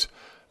flight.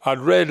 I'd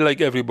read, like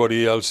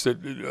everybody else, that,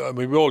 I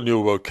mean, we all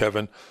knew about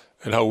Kevin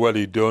and how well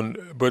he'd done,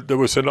 but there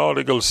was an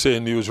article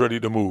saying he was ready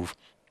to move.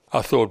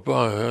 I thought,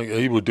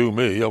 he would do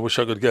me. I wish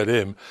I could get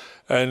him.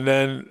 And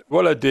then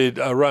what I did,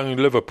 I rang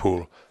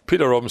Liverpool.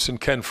 Peter Robinson,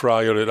 Ken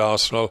Fryer at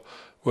Arsenal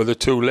were the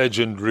 2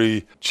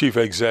 legendary chief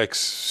execs,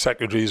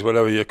 secretaries,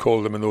 whatever you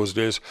call them in those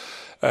days.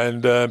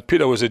 And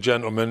Peter was a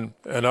gentleman,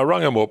 and I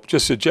rang him up,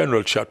 just a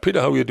general chat.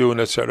 Peter, how are you doing,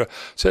 etc.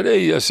 Said,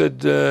 hey, I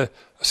said, I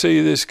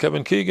see this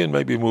Kevin Keegan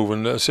may be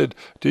moving. I said,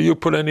 do you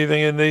put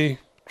anything in the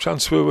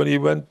transfer when he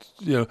went,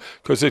 you know,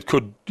 because you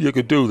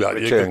could do that.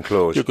 Return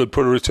clause. You could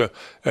put a return.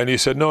 And he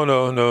said,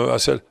 no. I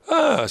said,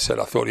 I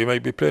thought he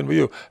might be playing with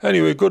you.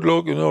 Anyway, good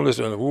luck and all this.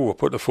 And I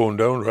put the phone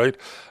down, right?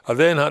 I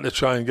then had to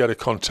try and get a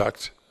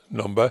contact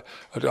number.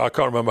 I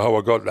can't remember how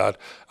I got that.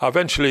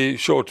 Eventually,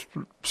 short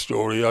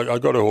story, I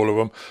got a hold of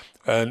him.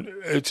 And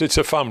it's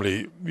a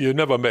family. You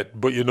never met,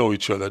 but you know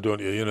each other,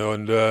 don't you? You know,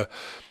 and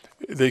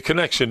the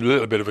connection, a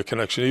little bit of a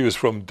connection. He was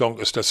from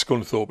Doncaster,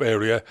 Scunthorpe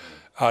area.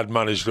 I'd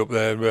managed up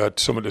there and we had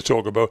something to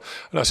talk about.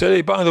 And I said,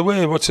 hey, by the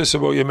way, what's this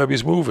about you? Maybe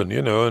he's moving,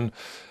 you know.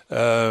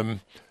 And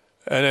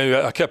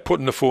anyway, I kept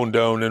putting the phone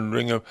down and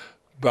ringing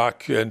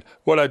back. And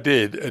what I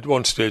did at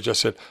one stage, I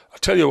said, I'll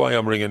tell you why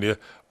I'm ringing you.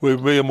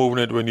 We're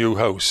moving into a new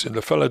house. And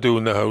the fella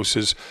doing the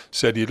houses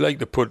said he'd like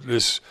to put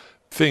this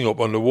thing up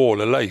on the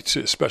wall, a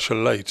special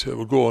light. It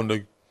would go on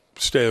the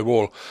stair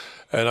wall.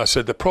 And I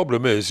said, the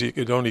problem is you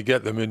could only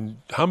get them in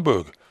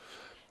Hamburg.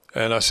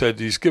 And I said,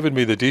 he's given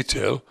me the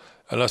detail.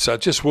 And I said, I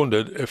just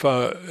wondered if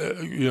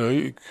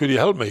could you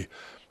help me?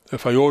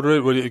 If I order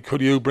it, could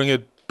you bring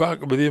it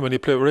back with you when you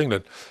play for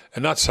England?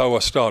 And that's how I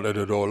started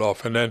it all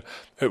off. And then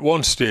at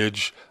one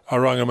stage, I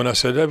rang him and I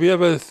said, I've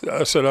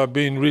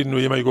been reading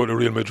you might go to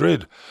Real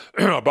Madrid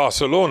or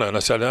Barcelona. And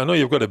I said, I know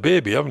you've got a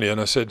baby, haven't you? And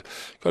I said,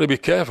 got to be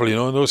careful, you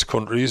know, in those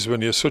countries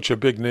when you're such a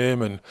big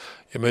name and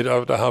you might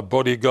have to have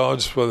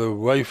bodyguards for the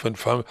wife and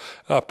family.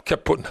 I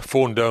kept putting the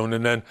phone down.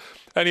 And then,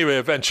 anyway,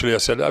 eventually I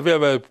said, have you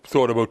ever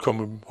thought about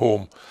coming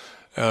home?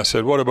 And I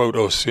said, what about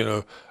us? You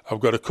know,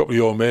 I've got a couple of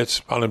your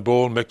mates, Alan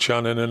Ball, Mick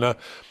Shannon,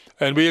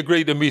 and we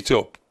agreed to meet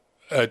up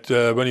at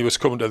when he was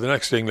coming to the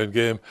next England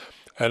game.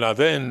 And I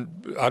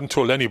hadn't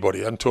told anybody,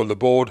 I hadn't told the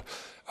board.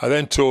 I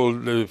then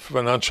told the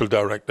financial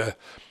director,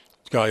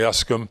 Guy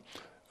Ascombe,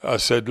 I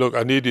said, look,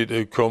 I need you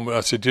to come.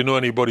 I said, do you know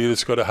anybody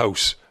that's got a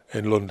house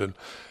in London?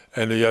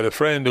 And he had a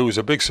friend who was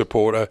a big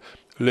supporter,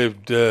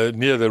 lived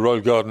near the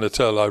Royal Garden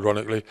Hotel,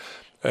 ironically.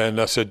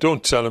 And I said,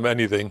 don't tell him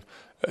anything.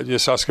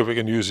 Just ask if we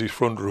can use his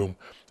front room.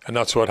 And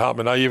that's what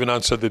happened. I even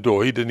answered the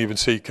door. He didn't even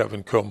see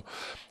Kevin come.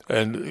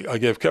 And I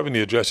gave Kevin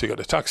the address. He got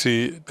a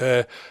taxi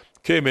there,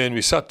 came in,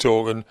 we sat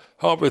talking.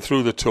 Halfway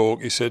through the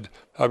talk, he said,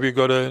 have you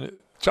got a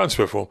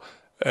transfer form?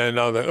 And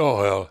I was like,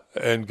 oh, hell.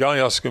 And Guy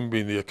Askham,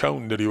 being the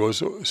accountant that he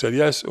was, said,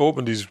 yes,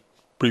 opened his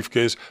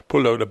briefcase,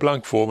 pulled out a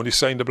blank form, and he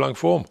signed the blank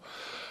form.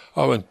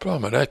 I went,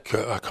 blimey heck,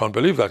 I can't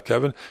believe that,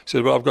 Kevin. He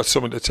said, well, I've got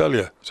something to tell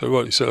you. So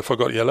what? He said, I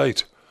forgot your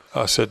light.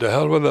 I said, the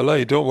hell with the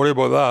light, don't worry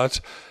about that.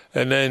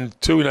 And then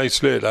 2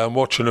 nights later, I'm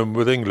watching him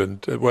with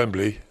England at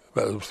Wembley,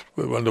 well,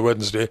 on the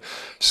Wednesday,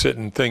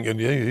 sitting thinking,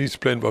 yeah, he's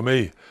playing for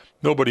me.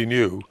 Nobody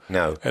knew.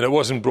 No. And it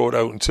wasn't brought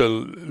out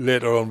until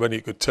later on when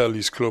he could tell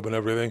his club and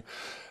everything.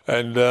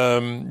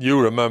 And you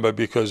remember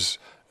because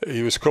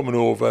he was coming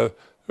over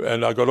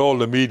and I got all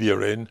the media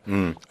in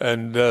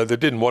and they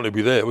didn't want to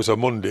be there. It was a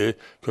Monday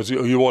because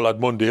you all had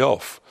Monday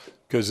off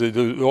because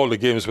all the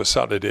games were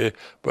Saturday.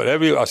 But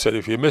I said,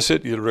 if you miss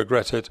it, you'll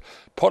regret it.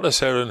 Potter's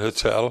Heron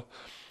Hotel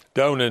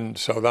down in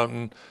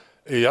Southampton.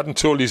 He hadn't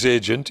told his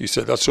agent. He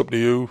said, that's up to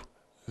you.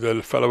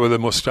 The fellow with the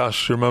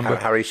moustache, remember?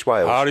 Harry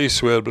Swales. Harry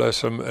Swales,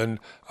 bless him. And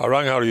I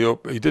rang Harry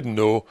up. He didn't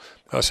know.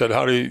 I said,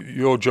 Harry,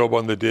 your job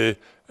on the day.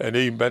 And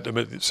he met him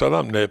at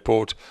Southampton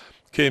Airport,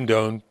 came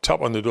down,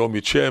 tapped on the door. My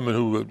chairman,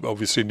 who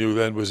obviously knew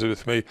then, was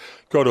with me,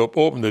 got up,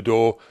 opened the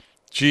door.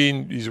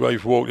 Jean, his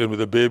wife, walked in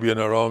with a baby in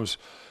her arms.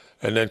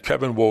 And then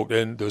Kevin walked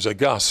in. There was a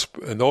gasp.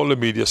 And all the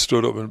media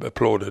stood up and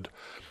applauded.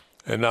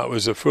 And that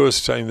was the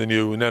first time they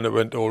knew. And then it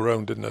went all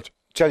round, didn't it?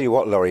 Tell you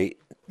what, Laurie,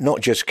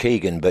 not just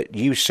Keegan, but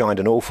you signed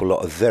an awful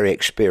lot of very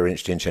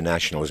experienced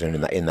internationals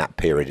in that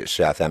period at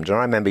Southampton.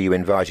 I remember you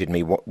invited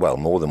me, well,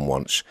 more than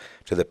once,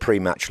 to the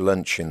pre-match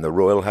lunch in the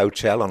Royal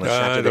Hotel on a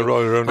Saturday. The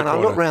Royal around the and I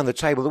corner. looked round the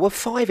table, there were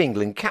 5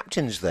 England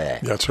captains there.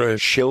 That's right.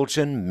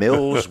 Shilton,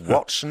 Mills,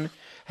 Watson.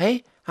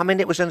 Hey? I mean,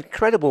 it was an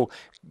incredible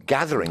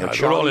gathering. And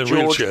Charlie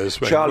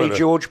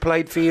George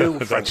played for you.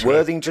 Frank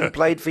Worthington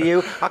played for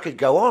you. I could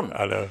go on.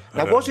 I know.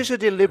 Now, was this a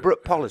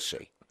deliberate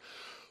policy?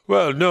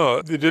 Well,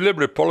 no. The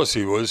deliberate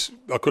policy was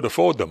I could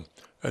afford them.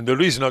 And the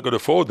reason I could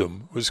afford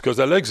them was because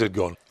their legs had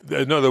gone.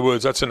 In other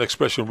words, that's an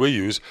expression we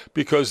use,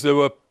 because they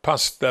were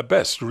past their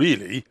best,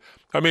 really.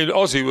 I mean,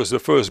 Ozzy was the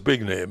first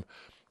big name.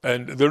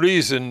 And the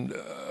reason,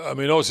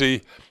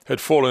 Ozzy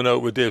had fallen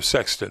out with Dave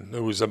Sexton,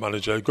 who was the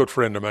manager, a good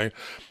friend of mine.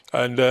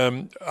 And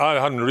I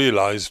hadn't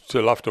realised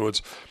till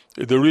afterwards,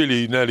 they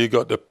really nearly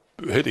got to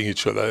hitting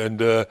each other.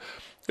 And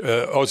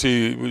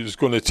Ozzy was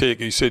going to take,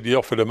 he said he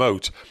offered him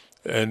out.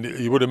 And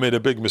he would have made a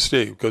big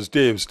mistake because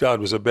Dave's dad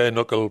was a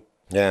bare-knuckle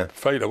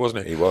fighter,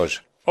 wasn't he? He was.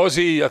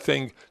 Ozzy, I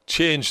think,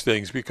 changed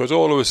things because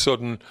all of a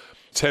sudden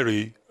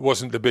Terry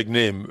wasn't the big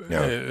name.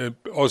 No.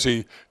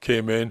 Ozzy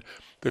came in,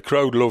 the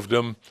crowd loved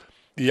him.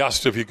 He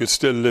asked if he could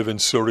still live in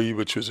Surrey,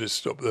 which was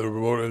his up the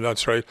road, and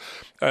that's right.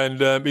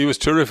 And he was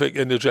terrific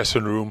in the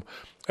dressing room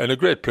and a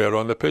great player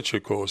on the pitch,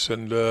 of course.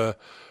 And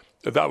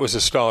that was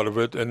the start of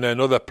it. And then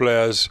other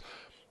players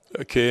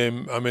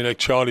came, like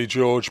Charlie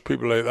George,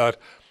 people like that.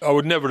 I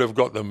would never have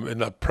got them in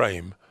that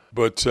prime.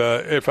 But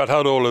if I'd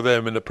had all of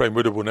them in the prime,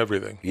 we'd have won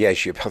everything.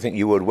 Yes, I think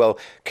you would. Well,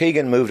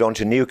 Keegan moved on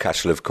to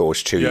Newcastle, of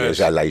course, 2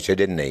 years later,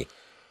 didn't he?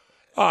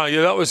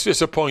 Yeah, that was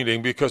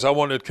disappointing because I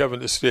wanted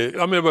Kevin to stay.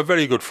 We're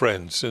very good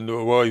friends and we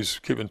always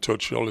keep in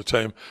touch all the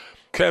time.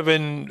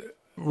 Kevin,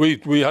 we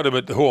had him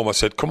at home. I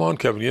said, come on,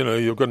 Kevin,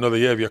 you've got another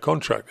year of your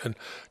contract. And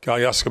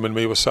Guy Askham and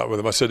me were sat with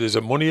him. I said, is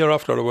it money you're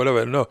after or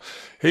whatever? No.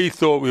 He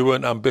thought we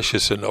weren't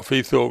ambitious enough.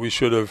 He thought we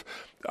should have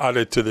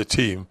added to the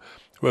team.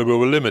 Well, we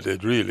were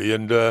limited, really.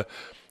 And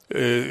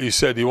he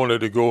said he wanted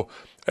to go.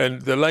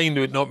 And the line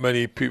that not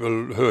many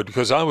people heard,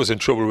 because I was in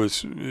trouble with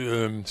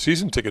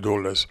season ticket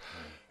holders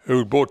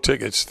who bought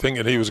tickets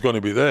thinking he was going to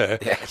be there.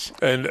 Yes.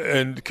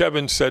 And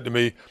Kevin said to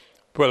me,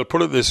 well,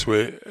 put it this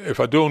way, if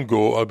I don't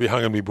go, I'll be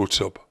hanging my boots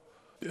up.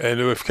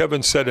 And if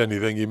Kevin said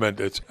anything, he meant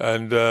it.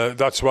 And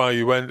that's why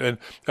he went. And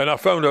I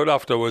found out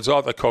afterwards,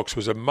 Arthur Cox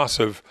was a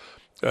massive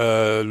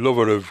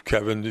lover of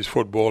Kevin, his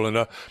football.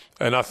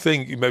 And I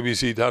think maybe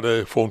he'd had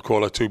a phone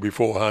call or two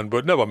beforehand.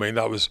 But never mind,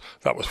 that was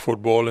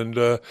football.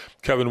 And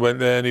Kevin went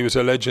there and he was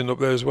a legend up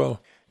there as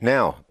well.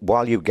 Now,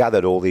 while you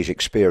gathered all these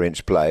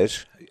experienced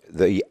players,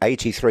 the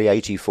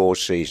 83-84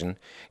 season,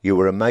 you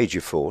were a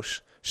major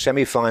force,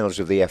 semi-finals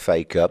of the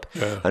FA Cup,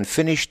 and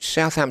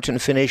Southampton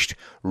finished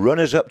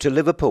runners-up to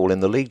Liverpool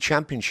in the League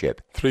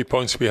Championship. 3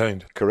 points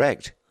behind.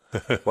 Correct.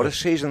 What a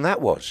season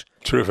that was.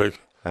 Terrific.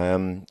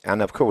 And,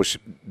 of course,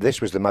 this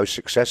was the most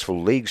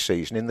successful league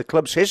season in the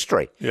club's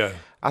history. Yeah.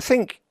 I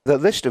think the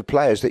list of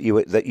players that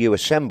you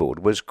assembled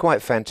was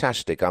quite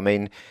fantastic.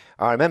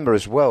 I remember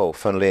as well,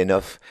 funnily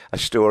enough, a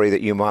story that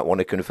you might want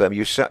to confirm.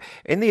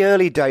 In the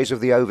early days of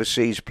the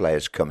overseas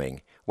players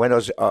coming, when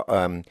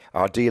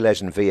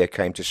Ardiles and Villa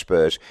came to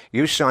Spurs,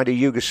 you signed a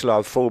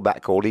Yugoslav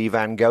fullback called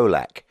Ivan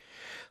Golak.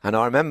 And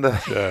I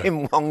remember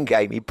in one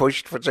game he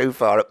pushed for too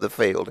far up the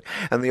field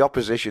and the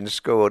opposition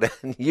scored.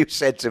 And you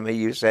said to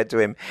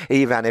him,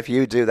 Ivan, if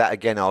you do that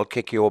again, I'll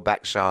kick your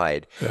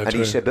backside. Yeah, and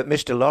he said, but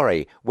Mr.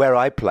 Laurie, where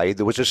I played,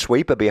 there was a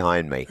sweeper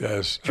behind me.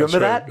 Yes. Do you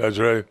remember that? That's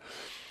right.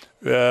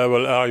 Yeah,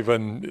 well,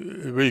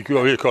 Ivan, we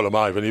call him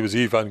Ivan. He was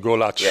Ivan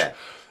Golach. Yeah.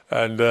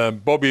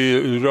 And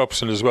Bobby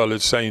Robson as well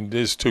had signed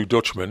his 2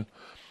 Dutchmen.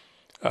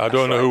 I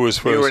don't know who was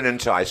first. Buren and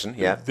Tyson,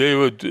 yeah. There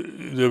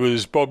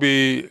was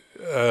Bobby,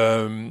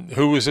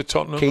 who was at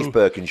Tottenham? Keith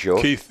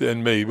Birkinshaw. Keith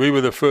and me. We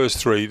were the first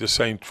 3 to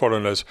sign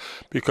foreigners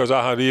because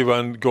I had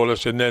Ivan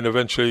Golach and then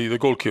eventually the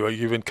goalkeeper,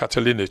 Ivan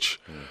Katalinic,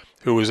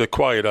 who was a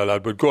quieter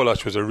lad, but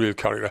Golach was a real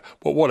character.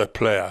 But what a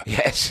player.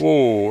 Yes.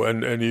 Oh,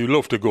 and he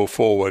loved to go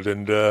forward.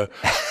 And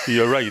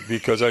you're right,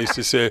 because I used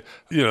to say,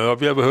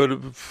 have you ever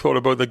thought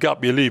about the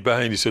gap you leave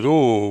behind? He said,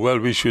 oh, well,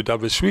 we should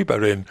have a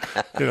sweeper in.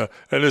 And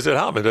as it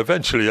happened,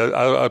 eventually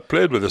I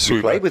played with a sweeper.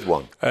 You played with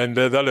one. And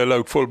that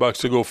allowed fullbacks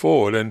to go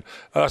forward. And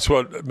that's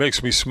what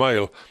makes me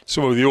smile.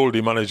 Some of the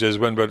oldie managers,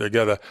 when we're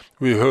together,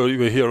 we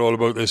hear all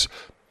about this.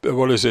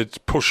 What is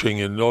it?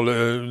 Pushing and all.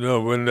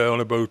 When they're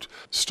on about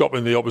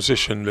stopping the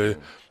opposition,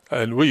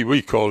 and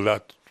we call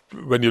that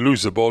when you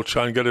lose the ball,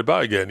 try and get it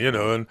back again.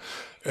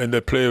 And they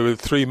play with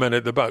 3 men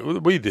at the back.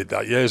 We did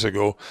that years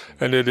ago,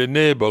 and it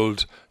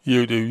enabled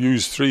you to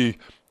use 3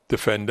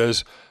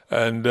 defenders,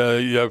 and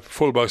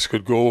fullbacks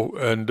could go,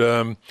 and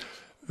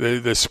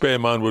the spare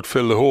man would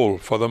fill the hole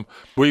for them.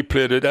 We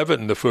played at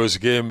Everton the first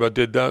game, but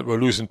did that. We're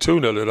losing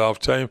 2-0 at half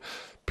time.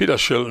 Peter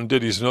Shilton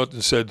did his nut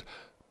and said,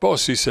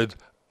 "Boss," he said,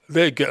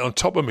 "they get on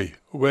top of me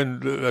when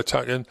they're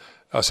attacking."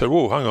 I said,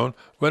 "Whoa, hang on.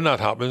 When that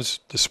happens,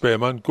 the spare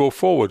man, go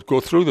forward, go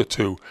through the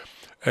 2.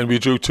 And we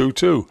drew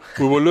 2-2.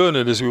 We were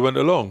learning as we went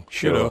along.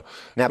 Sure.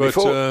 Now,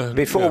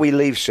 before we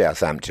leave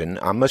Southampton,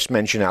 I must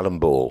mention Alan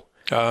Ball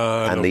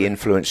and the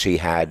influence he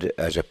had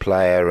as a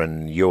player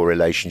and your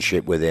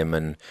relationship with him,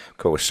 and, of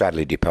course,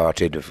 sadly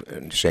departed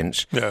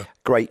since. Yeah.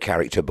 Great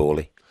character,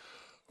 Bally.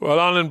 Well,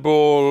 Alan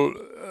Ball,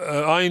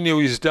 I knew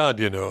his dad,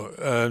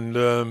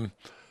 and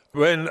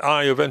when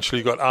I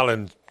eventually got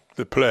Alan,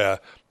 the player,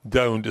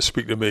 down to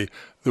speak to me,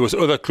 there was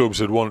other clubs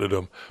that wanted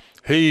him.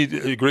 He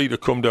agreed to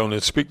come down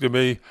and speak to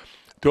me.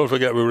 Don't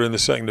forget we were in the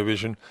 2nd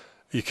division.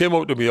 He came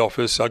up to my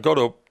office. I got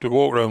up to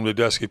walk around the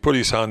desk. He put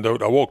his hand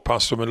out. I walked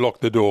past him and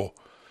locked the door.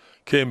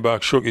 Came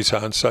back, shook his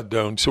hand, sat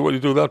down. So what do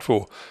you do that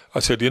for? I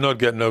said, "You're not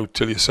getting out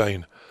till you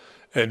sign."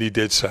 And he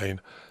did sign.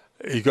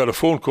 He got a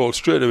phone call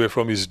straight away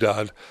from his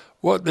dad.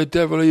 "What the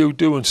devil are you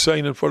doing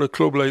signing for a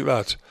club like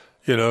that?"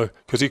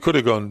 Because he could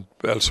have gone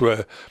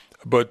elsewhere.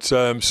 But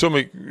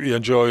something he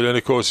enjoyed. And,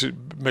 of course,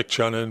 Mick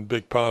Channon,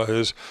 big pal of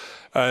his.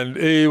 And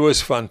he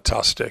was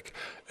fantastic.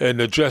 In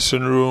the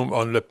dressing room,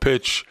 on the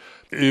pitch,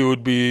 he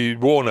would be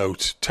worn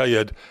out,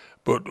 tired.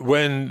 But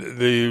when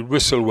the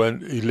whistle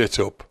went, he lit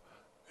up.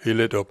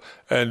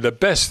 And the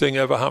best thing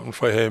ever happened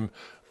for him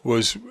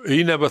was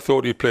he never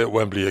thought he'd play at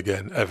Wembley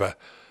again, ever.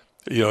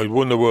 He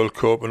won the World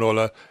Cup and all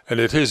that. And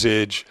at his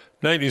age,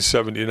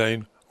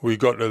 1979, we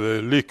got to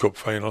the League Cup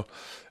final.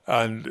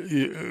 And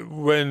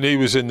when he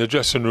was in the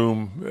dressing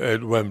room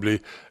at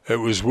Wembley, it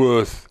was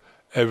worth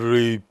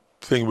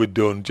everything we'd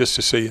done just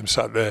to see him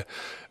sat there.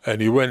 And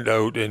he went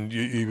out and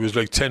he was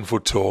like 10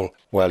 foot tall.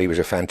 Well, he was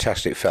a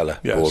fantastic fella,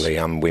 yes.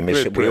 Bally. We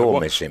miss him. We all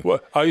miss him.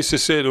 Well, I used to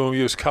say to him,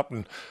 he was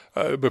captain,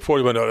 before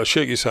he went out, I'd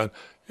shake his hand.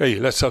 "Hey,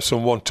 let's have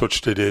some one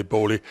touch today,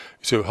 Bally."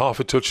 He said,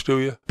 "Half a touch, do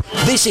you?"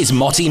 This is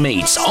Motty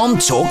Meets on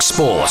Talk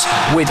Sport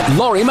with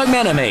Laurie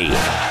McMenemy.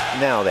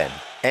 Now then,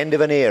 end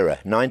of an era,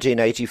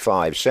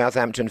 1985.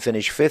 Southampton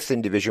finished 5th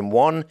in Division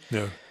 1.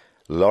 Yeah.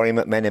 Laurie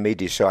McMenemy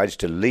decides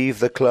to leave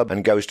the club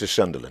and goes to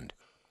Sunderland.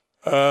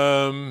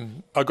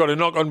 I got a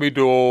knock on my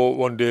door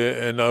one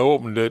day and I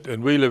opened it,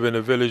 and we live in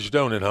a village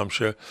down in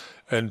Hampshire,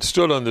 and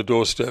stood on the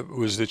doorstep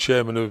was the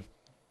chairman of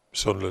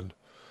Sunderland.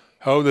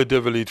 How the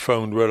devil he'd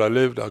found where I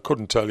lived, I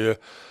couldn't tell you.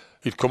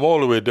 He'd come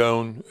all the way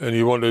down and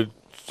he wanted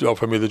to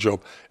offer me the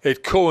job.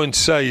 It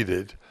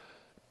coincided.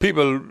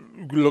 People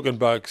looking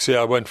back say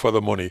I went for the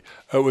money.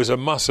 It was a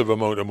massive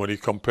amount of money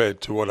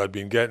compared to what I'd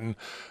been getting,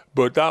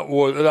 but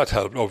that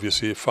helped,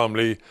 obviously,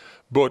 family.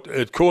 But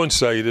it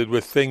coincided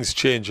with things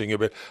changing a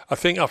bit. I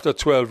think after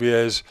 12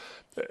 years,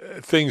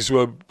 things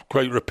were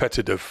quite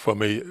repetitive for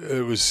me.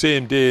 It was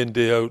same day in,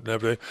 day out and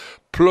everything.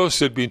 Plus,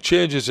 there'd been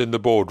changes in the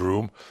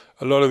boardroom.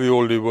 A lot of the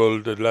oldie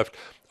world had left.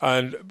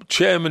 And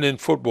chairmen in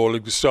football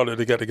started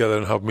to get together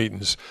and have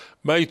meetings.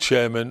 My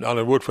chairman,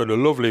 Alan Woodford, a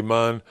lovely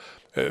man,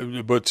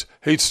 but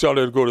he'd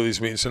started to go to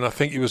these meetings, and I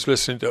think he was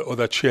listening to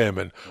other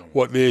chairmen,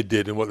 what they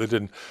did and what they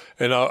didn't.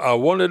 And I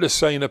wanted to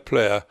sign a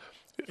player.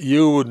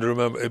 You wouldn't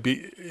remember.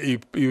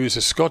 He was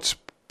a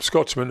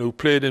Scotsman who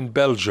played in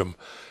Belgium.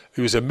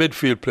 He was a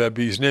midfield player,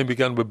 but his name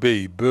began with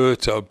B,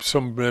 Bert or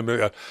some name like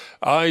that.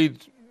 I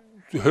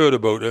heard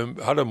about him,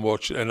 had him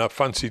watched, and I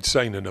fancied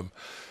signing him.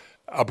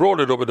 I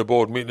brought it up at the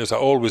board meeting, as I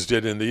always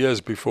did in the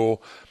years before,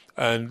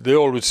 and they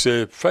always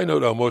say, "Find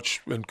out how much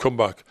and come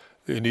back."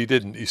 And he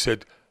didn't. He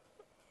said,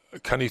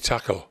 "Can he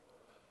tackle?"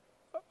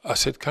 I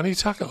said, "Can he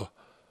tackle?"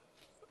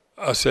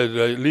 I said,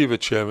 "Leave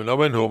it, Chairman." I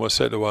went home, I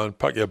said to Anne,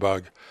 "Pack your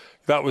bag."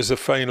 That was the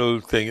final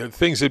thing.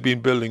 Things had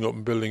been building up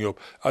and building up.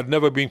 I'd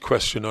never been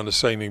questioned on a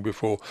signing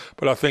before,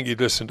 but I think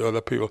he'd listened to other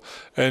people.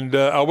 And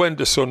I went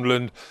to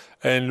Sunderland,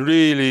 and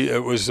really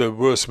it was the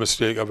worst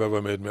mistake I've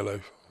ever made in my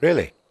life.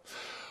 Really?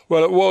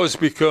 Well, it was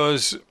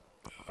because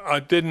I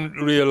didn't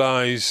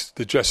realise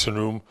the dressing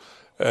room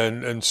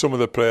and some of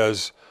the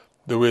players,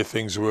 the way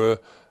things were.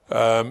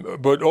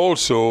 But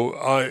also,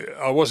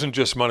 I wasn't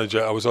just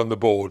manager, I was on the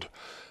board.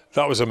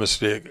 That was a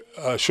mistake.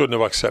 I shouldn't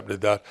have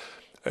accepted that.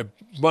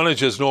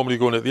 Managers normally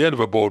go in at the end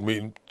of a board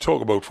meeting,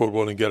 talk about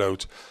football and get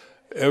out.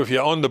 If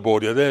you're on the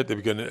board, you're there at the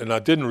beginning. And I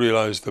didn't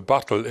realise the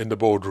battle in the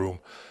boardroom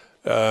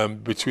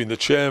between the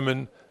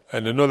chairman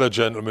and another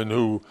gentleman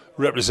who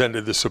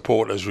represented the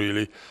supporters,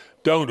 really.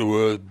 Down to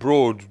earth,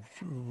 broad,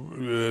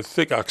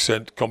 thick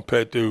accent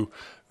compared to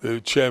the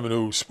chairman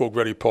who spoke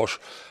very posh.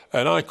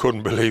 And I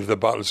couldn't believe the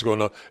battles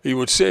going on. He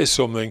would say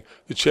something,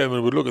 the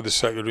chairman would look at the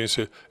secretary and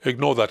say,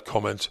 ignore that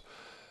comment.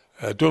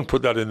 Don't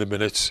put that in the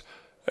minutes.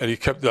 And he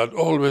kept that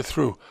all the way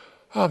through.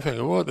 I'm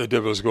thinking, what the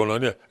devil's going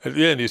on here? At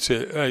the end, he'd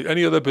say, hey,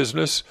 any other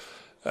business?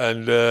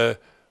 And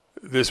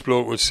this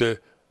bloke would say,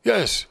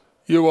 yes,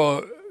 you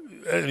are.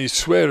 And he'd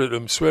swear at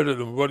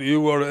him, what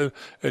you are.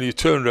 And he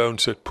turned around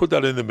and said, put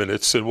that in the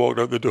minutes, and walked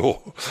out the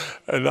door.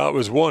 And that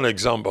was one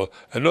example.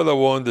 Another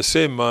one, the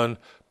same man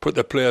put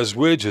the players'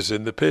 wages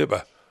in the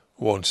paper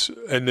once.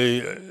 And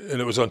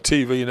it was on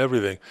TV and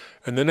everything.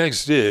 And the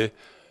next day,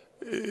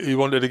 he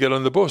wanted to get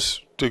on the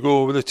bus to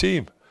go with the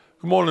team.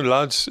 Good morning,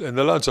 lads. And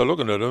the lads are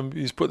looking at him.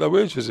 He's put their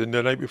wages in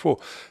the night before.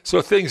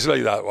 So things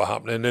like that were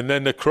happening. And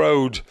then the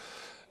crowd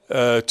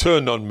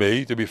turned on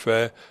me, to be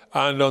fair,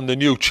 and on the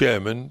new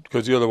chairman,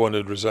 because the other one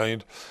had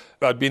resigned.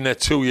 I'd been there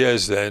 2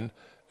 years then,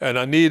 and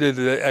I needed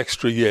the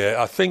extra year.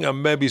 I think I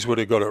maybe would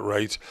have got it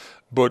right,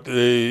 but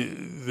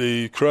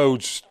the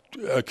crowds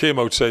came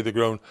outside the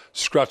ground,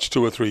 scratched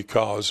 2 or 3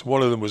 cars.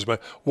 One of them was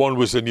one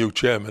was the new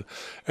chairman.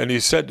 And he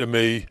said to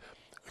me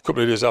a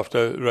couple of days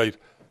after, right,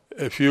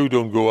 if you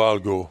don't go, I'll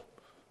go.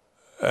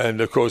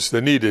 And, of course,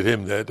 they needed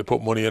him there to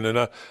put money in, and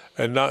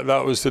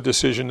that was the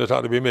decision that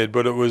had to be made.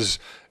 But it was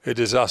a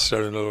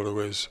disaster in a lot of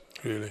ways,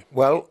 really.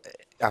 Well,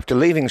 after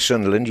leaving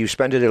Sunderland, you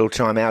spent a little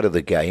time out of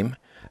the game.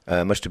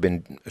 Must have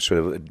been sort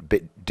of a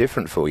bit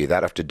different for you,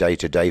 that, after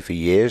day-to-day for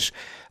years.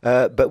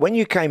 But when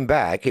you came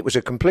back, it was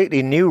a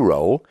completely new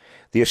role,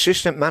 the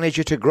assistant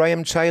manager to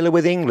Graham Taylor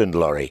with England,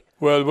 Laurie.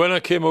 Well, when I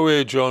came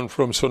away, John,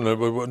 from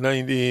Sunderland,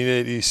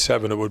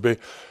 1987 it would be,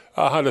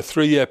 I had a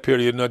 3-year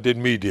period and I did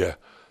media.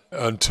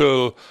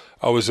 Until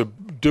I was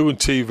doing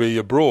TV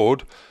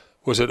abroad,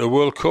 was at a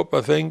World Cup,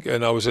 I think,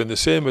 and I was in the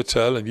same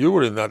hotel, and you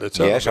were in that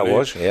hotel. Yes, I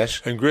was,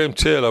 yes. And Graham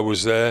Taylor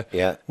was there,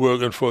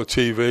 working for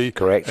TV.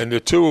 Correct. And the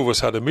two of us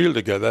had a meal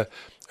together,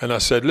 and I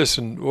said,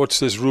 listen, what's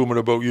this rumour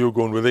about you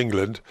going with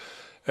England?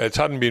 It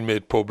hadn't been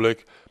made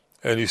public,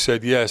 and he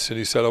said, yes, and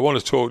he said, I want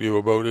to talk to you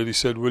about it. He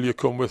said, will you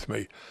come with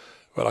me?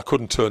 Well, I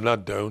couldn't turn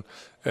that down,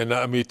 and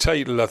my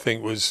title, I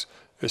think, was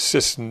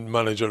assistant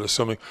manager or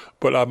something,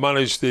 but I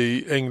managed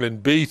the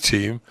England B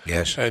team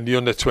and the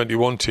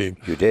under-21 team.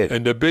 You did.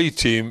 And the B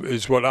team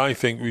is what I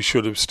think we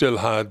should have still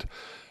had.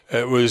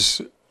 It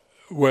was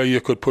where you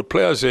could put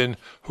players in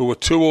who were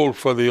too old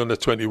for the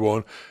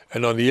under-21,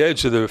 and on the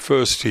edge of the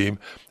first team,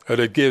 and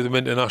it gave them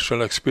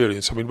international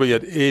experience. I mean, we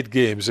had 8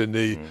 games in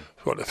the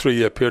a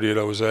 3-year period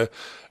I was there.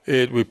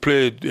 We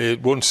played 8,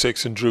 won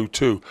 6 and drew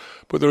 2,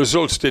 but the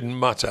results didn't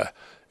matter.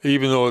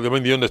 Even though they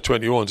win the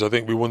under-21s, I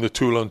think we won the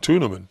Toulon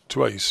tournament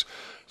twice.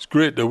 It's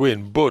great to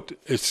win, but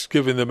it's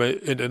giving them an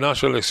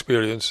international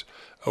experience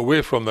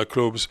away from their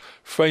clubs,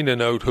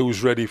 finding out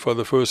who's ready for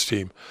the first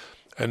team.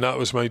 And that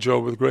was my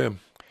job with Graham.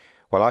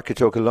 Well, I could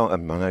talk a lot, I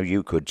know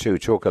you could too,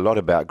 talk a lot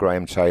about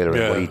Graham Taylor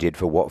and what he did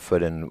for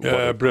Watford and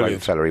what a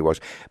great fellow he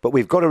was. But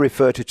we've got to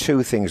refer to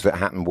 2 things that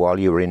happened while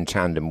you were in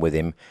tandem with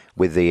him,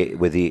 with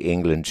the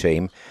England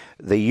team.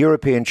 The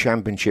European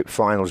Championship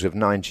finals of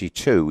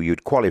 '92,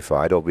 you'd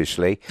qualified,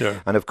 obviously. Yeah.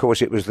 And, of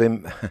course, it was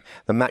the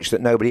match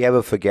that nobody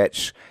ever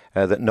forgets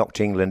that knocked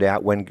England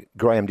out when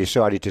Graham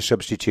decided to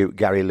substitute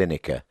Gary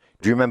Lineker.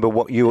 Do you remember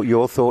what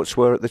your thoughts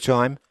were at the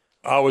time?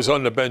 I was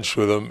on the bench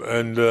with him,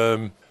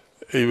 and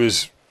he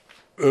was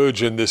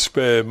urging the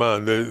spare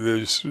man, the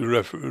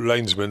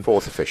linesman,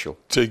 4th official,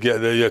 to get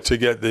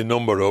the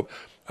number up.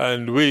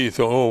 And we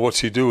thought, oh, what's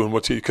he doing?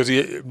 Because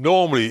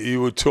normally he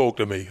would talk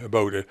to me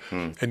about it,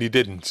 and he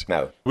didn't.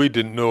 No. We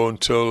didn't know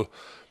until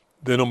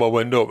the number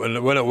went up.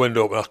 And when it went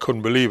up, I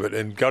couldn't believe it.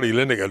 And Gary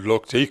Lineker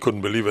looked, he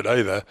couldn't believe it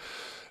either.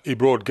 He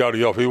brought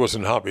Gary off, he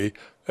wasn't happy,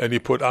 and he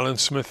put Alan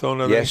Smith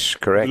on. Yes,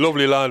 correct.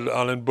 Lovely lad,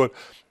 Alan, but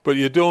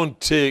you don't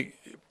take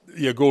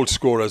your goal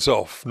scorers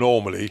off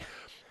normally.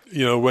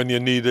 You know, when you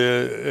need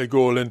a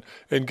goal. And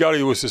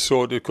Gary was the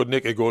sort that could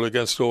nick a goal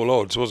against all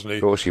odds, wasn't he?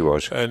 Of course he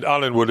was. And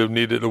Alan would have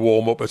needed a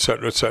warm-up,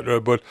 etc.,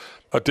 but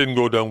that didn't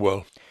go down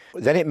well.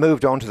 Then it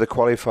moved on to the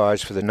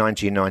qualifiers for the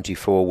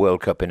 1994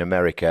 World Cup in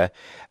America.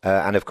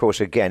 And, of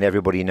course, again,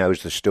 everybody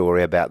knows the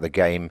story about the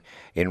game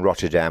in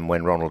Rotterdam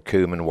when Ronald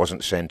Koeman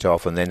wasn't sent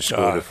off and then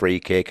scored a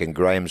free kick, and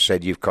Graham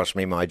said, you've cost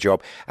me my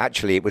job.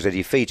 Actually, it was a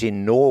defeat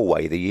in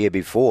Norway the year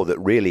before that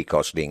really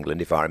cost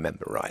England, if I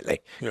remember rightly,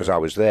 because I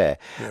was there.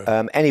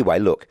 Yeah. Anyway,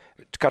 look,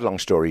 to cut a long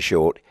story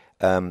short,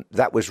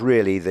 that was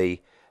really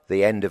the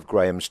end of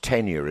Graham's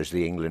tenure as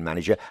the England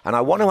manager. And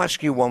I want to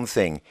ask you one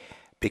thing.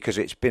 because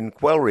it's been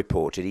well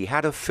reported, he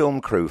had a film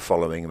crew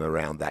following him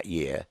around that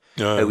year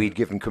who he'd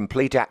given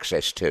complete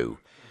access to.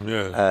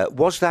 Yeah.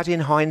 Was that, in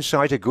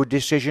hindsight, a good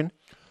decision?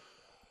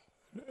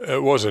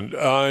 It wasn't.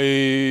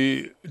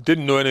 I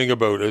didn't know anything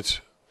about it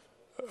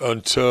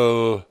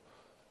until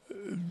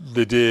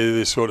the day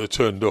they sort of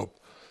turned up.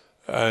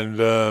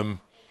 And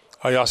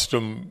I asked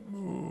him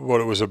what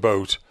it was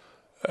about.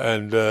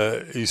 And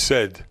he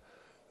said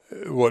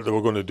what they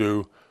were going to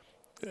do.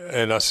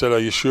 And I said, "Are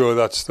you sure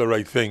that's the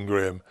right thing,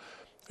 Graham?"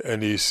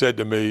 And he said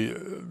to me,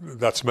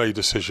 "That's my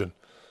decision."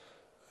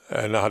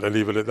 And I had to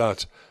leave it at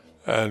that.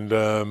 And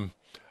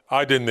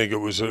I didn't think it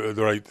was the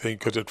right thing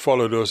because it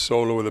followed us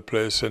all over the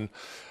place. And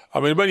I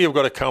mean, when you've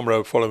got a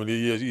camera following you,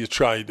 you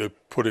try to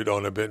put it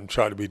on a bit and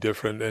try to be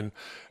different. And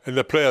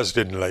the players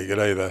didn't like it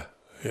either,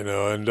 you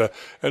know.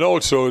 And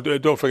also,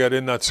 don't forget,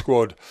 in that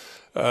squad,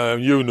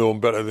 you know him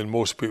better than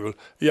most people.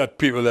 He had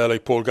people there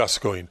like Paul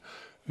Gascoigne.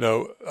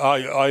 Now,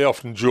 I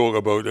often joke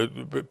about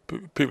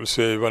it. People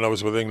say when I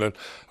was with England,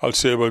 I'll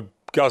say, well,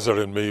 Gazza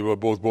and me were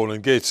both born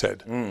in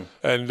Gateshead.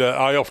 And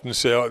I often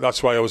say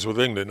that's why I was with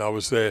England. I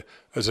was there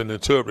as an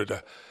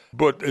interpreter.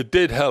 But it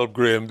did help,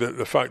 Graham,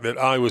 the fact that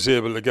I was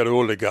able to get a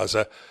hold of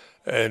Gazza.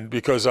 And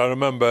because I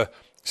remember,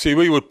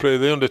 we would play,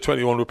 the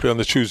under-21 would play on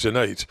the Tuesday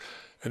night.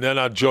 And then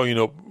I'd join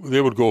up, they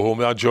would go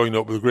home, I'd join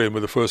up with Graham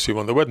with the first team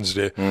on the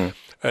Wednesday.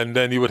 And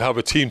then he would have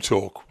a team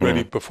talk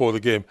ready before the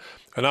game.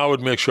 And I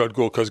would make sure I'd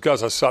go, because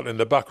Gazza sat in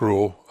the back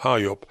row,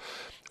 high up.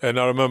 And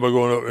I remember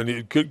going up,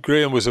 and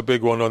Graham was a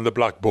big one on the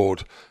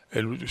blackboard,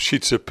 and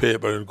sheets of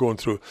paper and going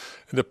through.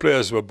 And the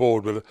players were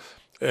bored with it.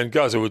 And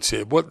Gazza would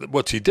say,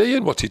 what's he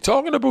doing? What's he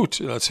talking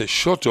about? And I'd say,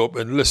 shut up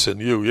and listen,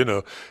 you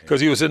know.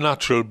 Because he was a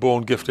natural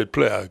born gifted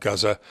player,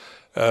 Gazza.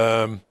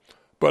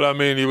 But I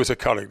mean, he was a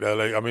character.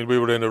 We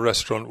were in a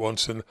restaurant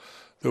once and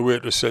the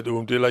waitress said to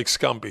him, "Do you like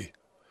scampi?"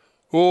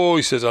 "Oh,"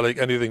 he says, "I like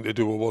anything to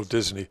do with Walt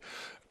Disney."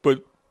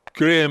 But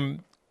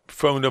Graham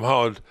found him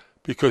hard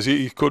because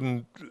he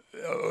couldn't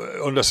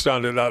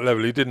understand at that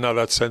level. He didn't have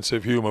that sense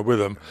of humour with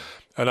him.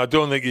 And I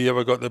don't think he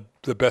ever got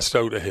the best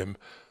out of him.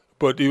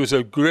 But he was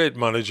a great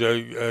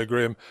manager,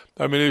 Graham.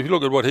 I mean, if you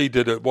look at what he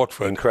did at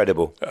Watford.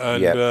 Incredible.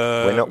 And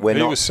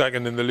he was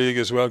second in the league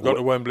as well, got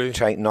to Wembley.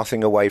 Take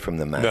nothing away from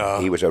the man.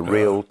 No, he was a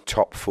real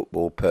top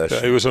football person.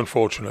 Yeah, he was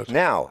unfortunate.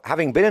 Now,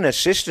 having been an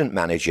assistant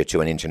manager to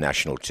an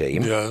international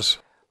team, yes,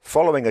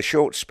 following a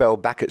short spell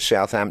back at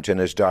Southampton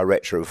as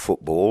director of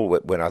football,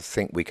 when I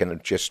think we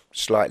can just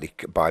slightly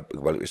it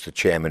was the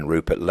chairman,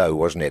 Rupert Lowe,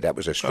 wasn't it? That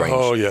was a strange...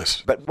 Oh,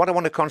 yes. But what I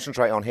want to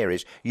concentrate on here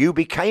is you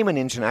became an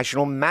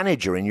international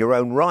manager in your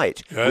own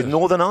right with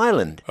Northern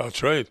Ireland.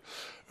 That's right.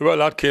 Well,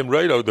 that came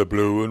right out of the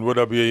blue, and would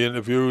I be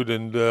interviewed,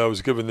 and I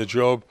was given the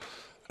job.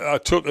 I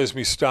took as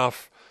my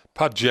staff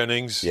Pat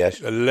Jennings,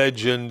 a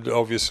legend,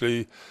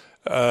 obviously,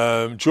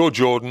 Joe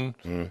Jordan,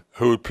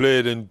 who had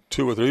played in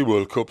 2 or 3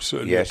 World Cups,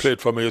 and played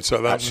for me at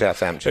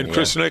Southampton. And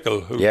Chris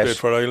Nicholl, who played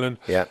for Ireland.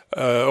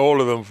 All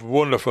of them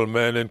wonderful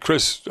men. And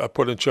Chris, I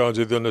put in charge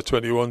of the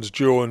under-21s.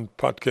 Joe and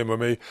Pat came with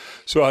me.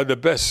 So I had the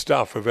best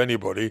staff of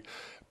anybody.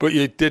 But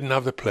you didn't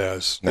have the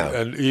players. No.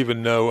 And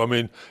even now, I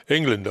mean,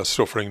 England are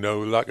suffering now,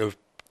 lack of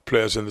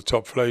players in the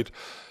top flight.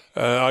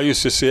 I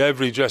used to say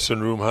every dressing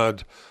room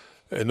had,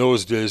 in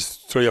those days,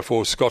 3 or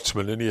 4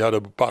 Scotsmen, and he had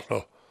a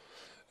battle.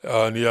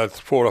 And he had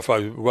 4 or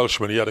 5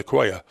 Welshmen, he had a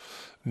choir.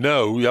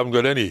 Now, you haven't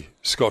got any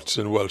Scots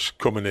and Welsh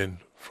coming in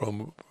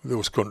from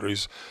those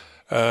countries.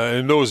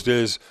 In those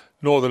days,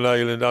 Northern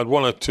Ireland had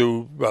 1 or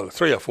 2,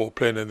 3 or 4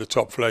 playing in the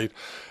top flight,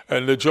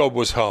 and the job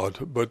was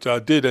hard, but I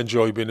did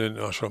enjoy being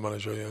international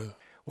manager,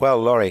 Well,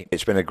 Laurie,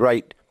 it's been a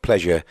great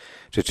pleasure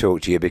to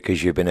talk to you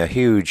because you've been a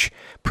huge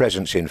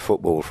presence in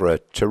football for a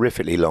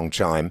terrifically long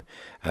time,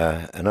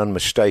 an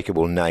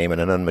unmistakable name and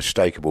an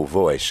unmistakable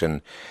voice,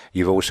 and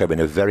you've also been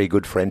a very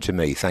good friend to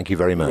me. Thank you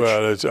very much.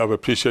 Well, I've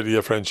appreciated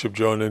your friendship,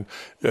 John, and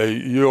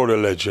you're a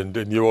legend,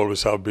 and you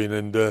always have been,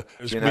 and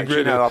it's been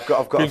great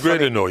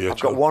to know you, I've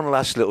got one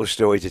last little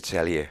story to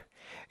tell you.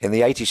 In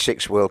the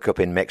 '86 World Cup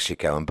in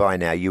Mexico, and by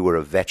now you were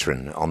a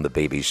veteran on the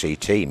BBC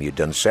team, you'd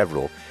done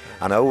several.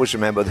 And I always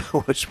remember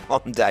there was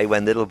one day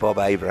when little Bob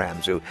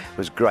Abrahams, who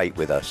was great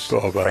with us,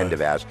 a friend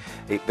of ours,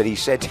 but he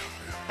said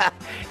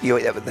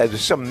there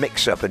was some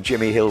mix-up and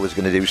Jimmy Hill was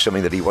going to do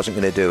something that he wasn't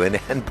going to do.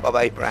 And Bob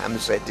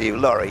Abrahams said to you,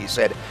 Laurie, he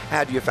said,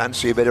 "How do you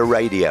fancy a bit of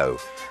radio?"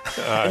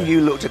 And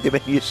you looked at him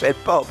and you said,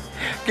 "Bob,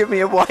 give me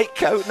a white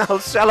coat and I'll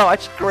sell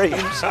ice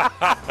creams."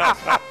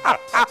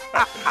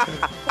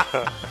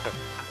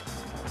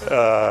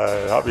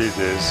 Happy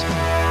days.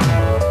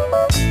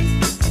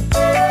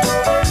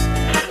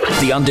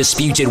 The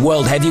undisputed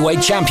world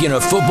heavyweight champion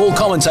of football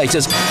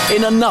commentators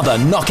in another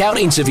knockout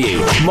interview.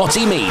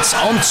 Motti Meets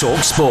on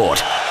Talk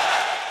Sport.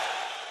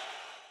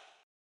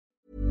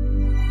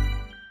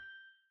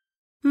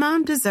 Mom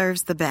Mom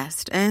deserves the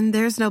best, and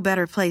there's no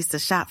better place to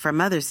shop for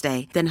Mother's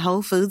Day than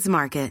Whole Foods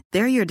Market.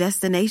 They're your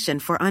destination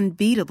for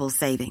unbeatable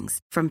savings,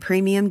 from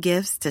premium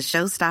gifts to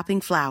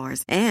show-stopping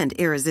flowers and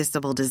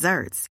irresistible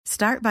desserts.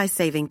 Start by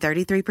saving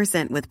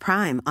 33% with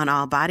Prime on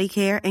all body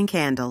care and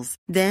candles.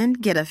 Then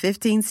get a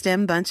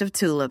 15-stem bunch of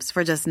tulips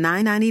for just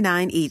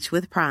 $9.99 each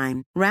with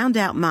Prime. Round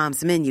out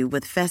Mom's menu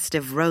with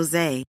festive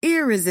rosé,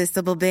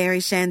 irresistible berry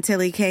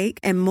chantilly cake,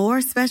 and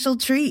more special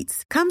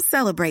treats. Come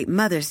celebrate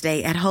Mother's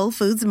Day at Whole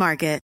Foods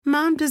Market.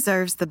 Mom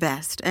deserves the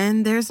best,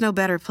 and there's no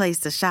better place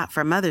to shop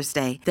for Mother's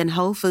Day than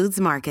Whole Foods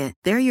Market.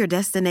 They're your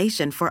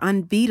destination for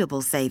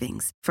unbeatable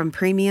savings, from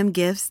premium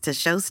gifts to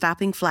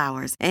show-stopping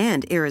flowers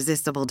and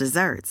irresistible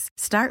desserts.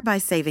 Start by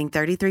saving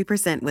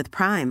 33% with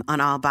Prime on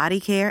all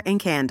body care and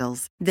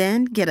candles.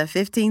 Then get a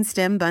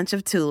 15-stem bunch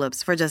of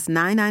tulips for just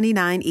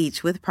 $9.99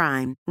 each with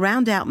Prime.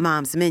 Round out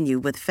Mom's menu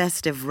with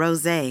festive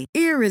rosé,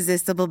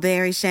 irresistible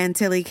berry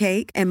chantilly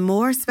cake, and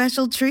more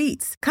special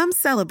treats. Come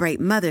celebrate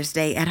Mother's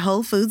Day at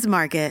Whole Foods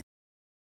Market.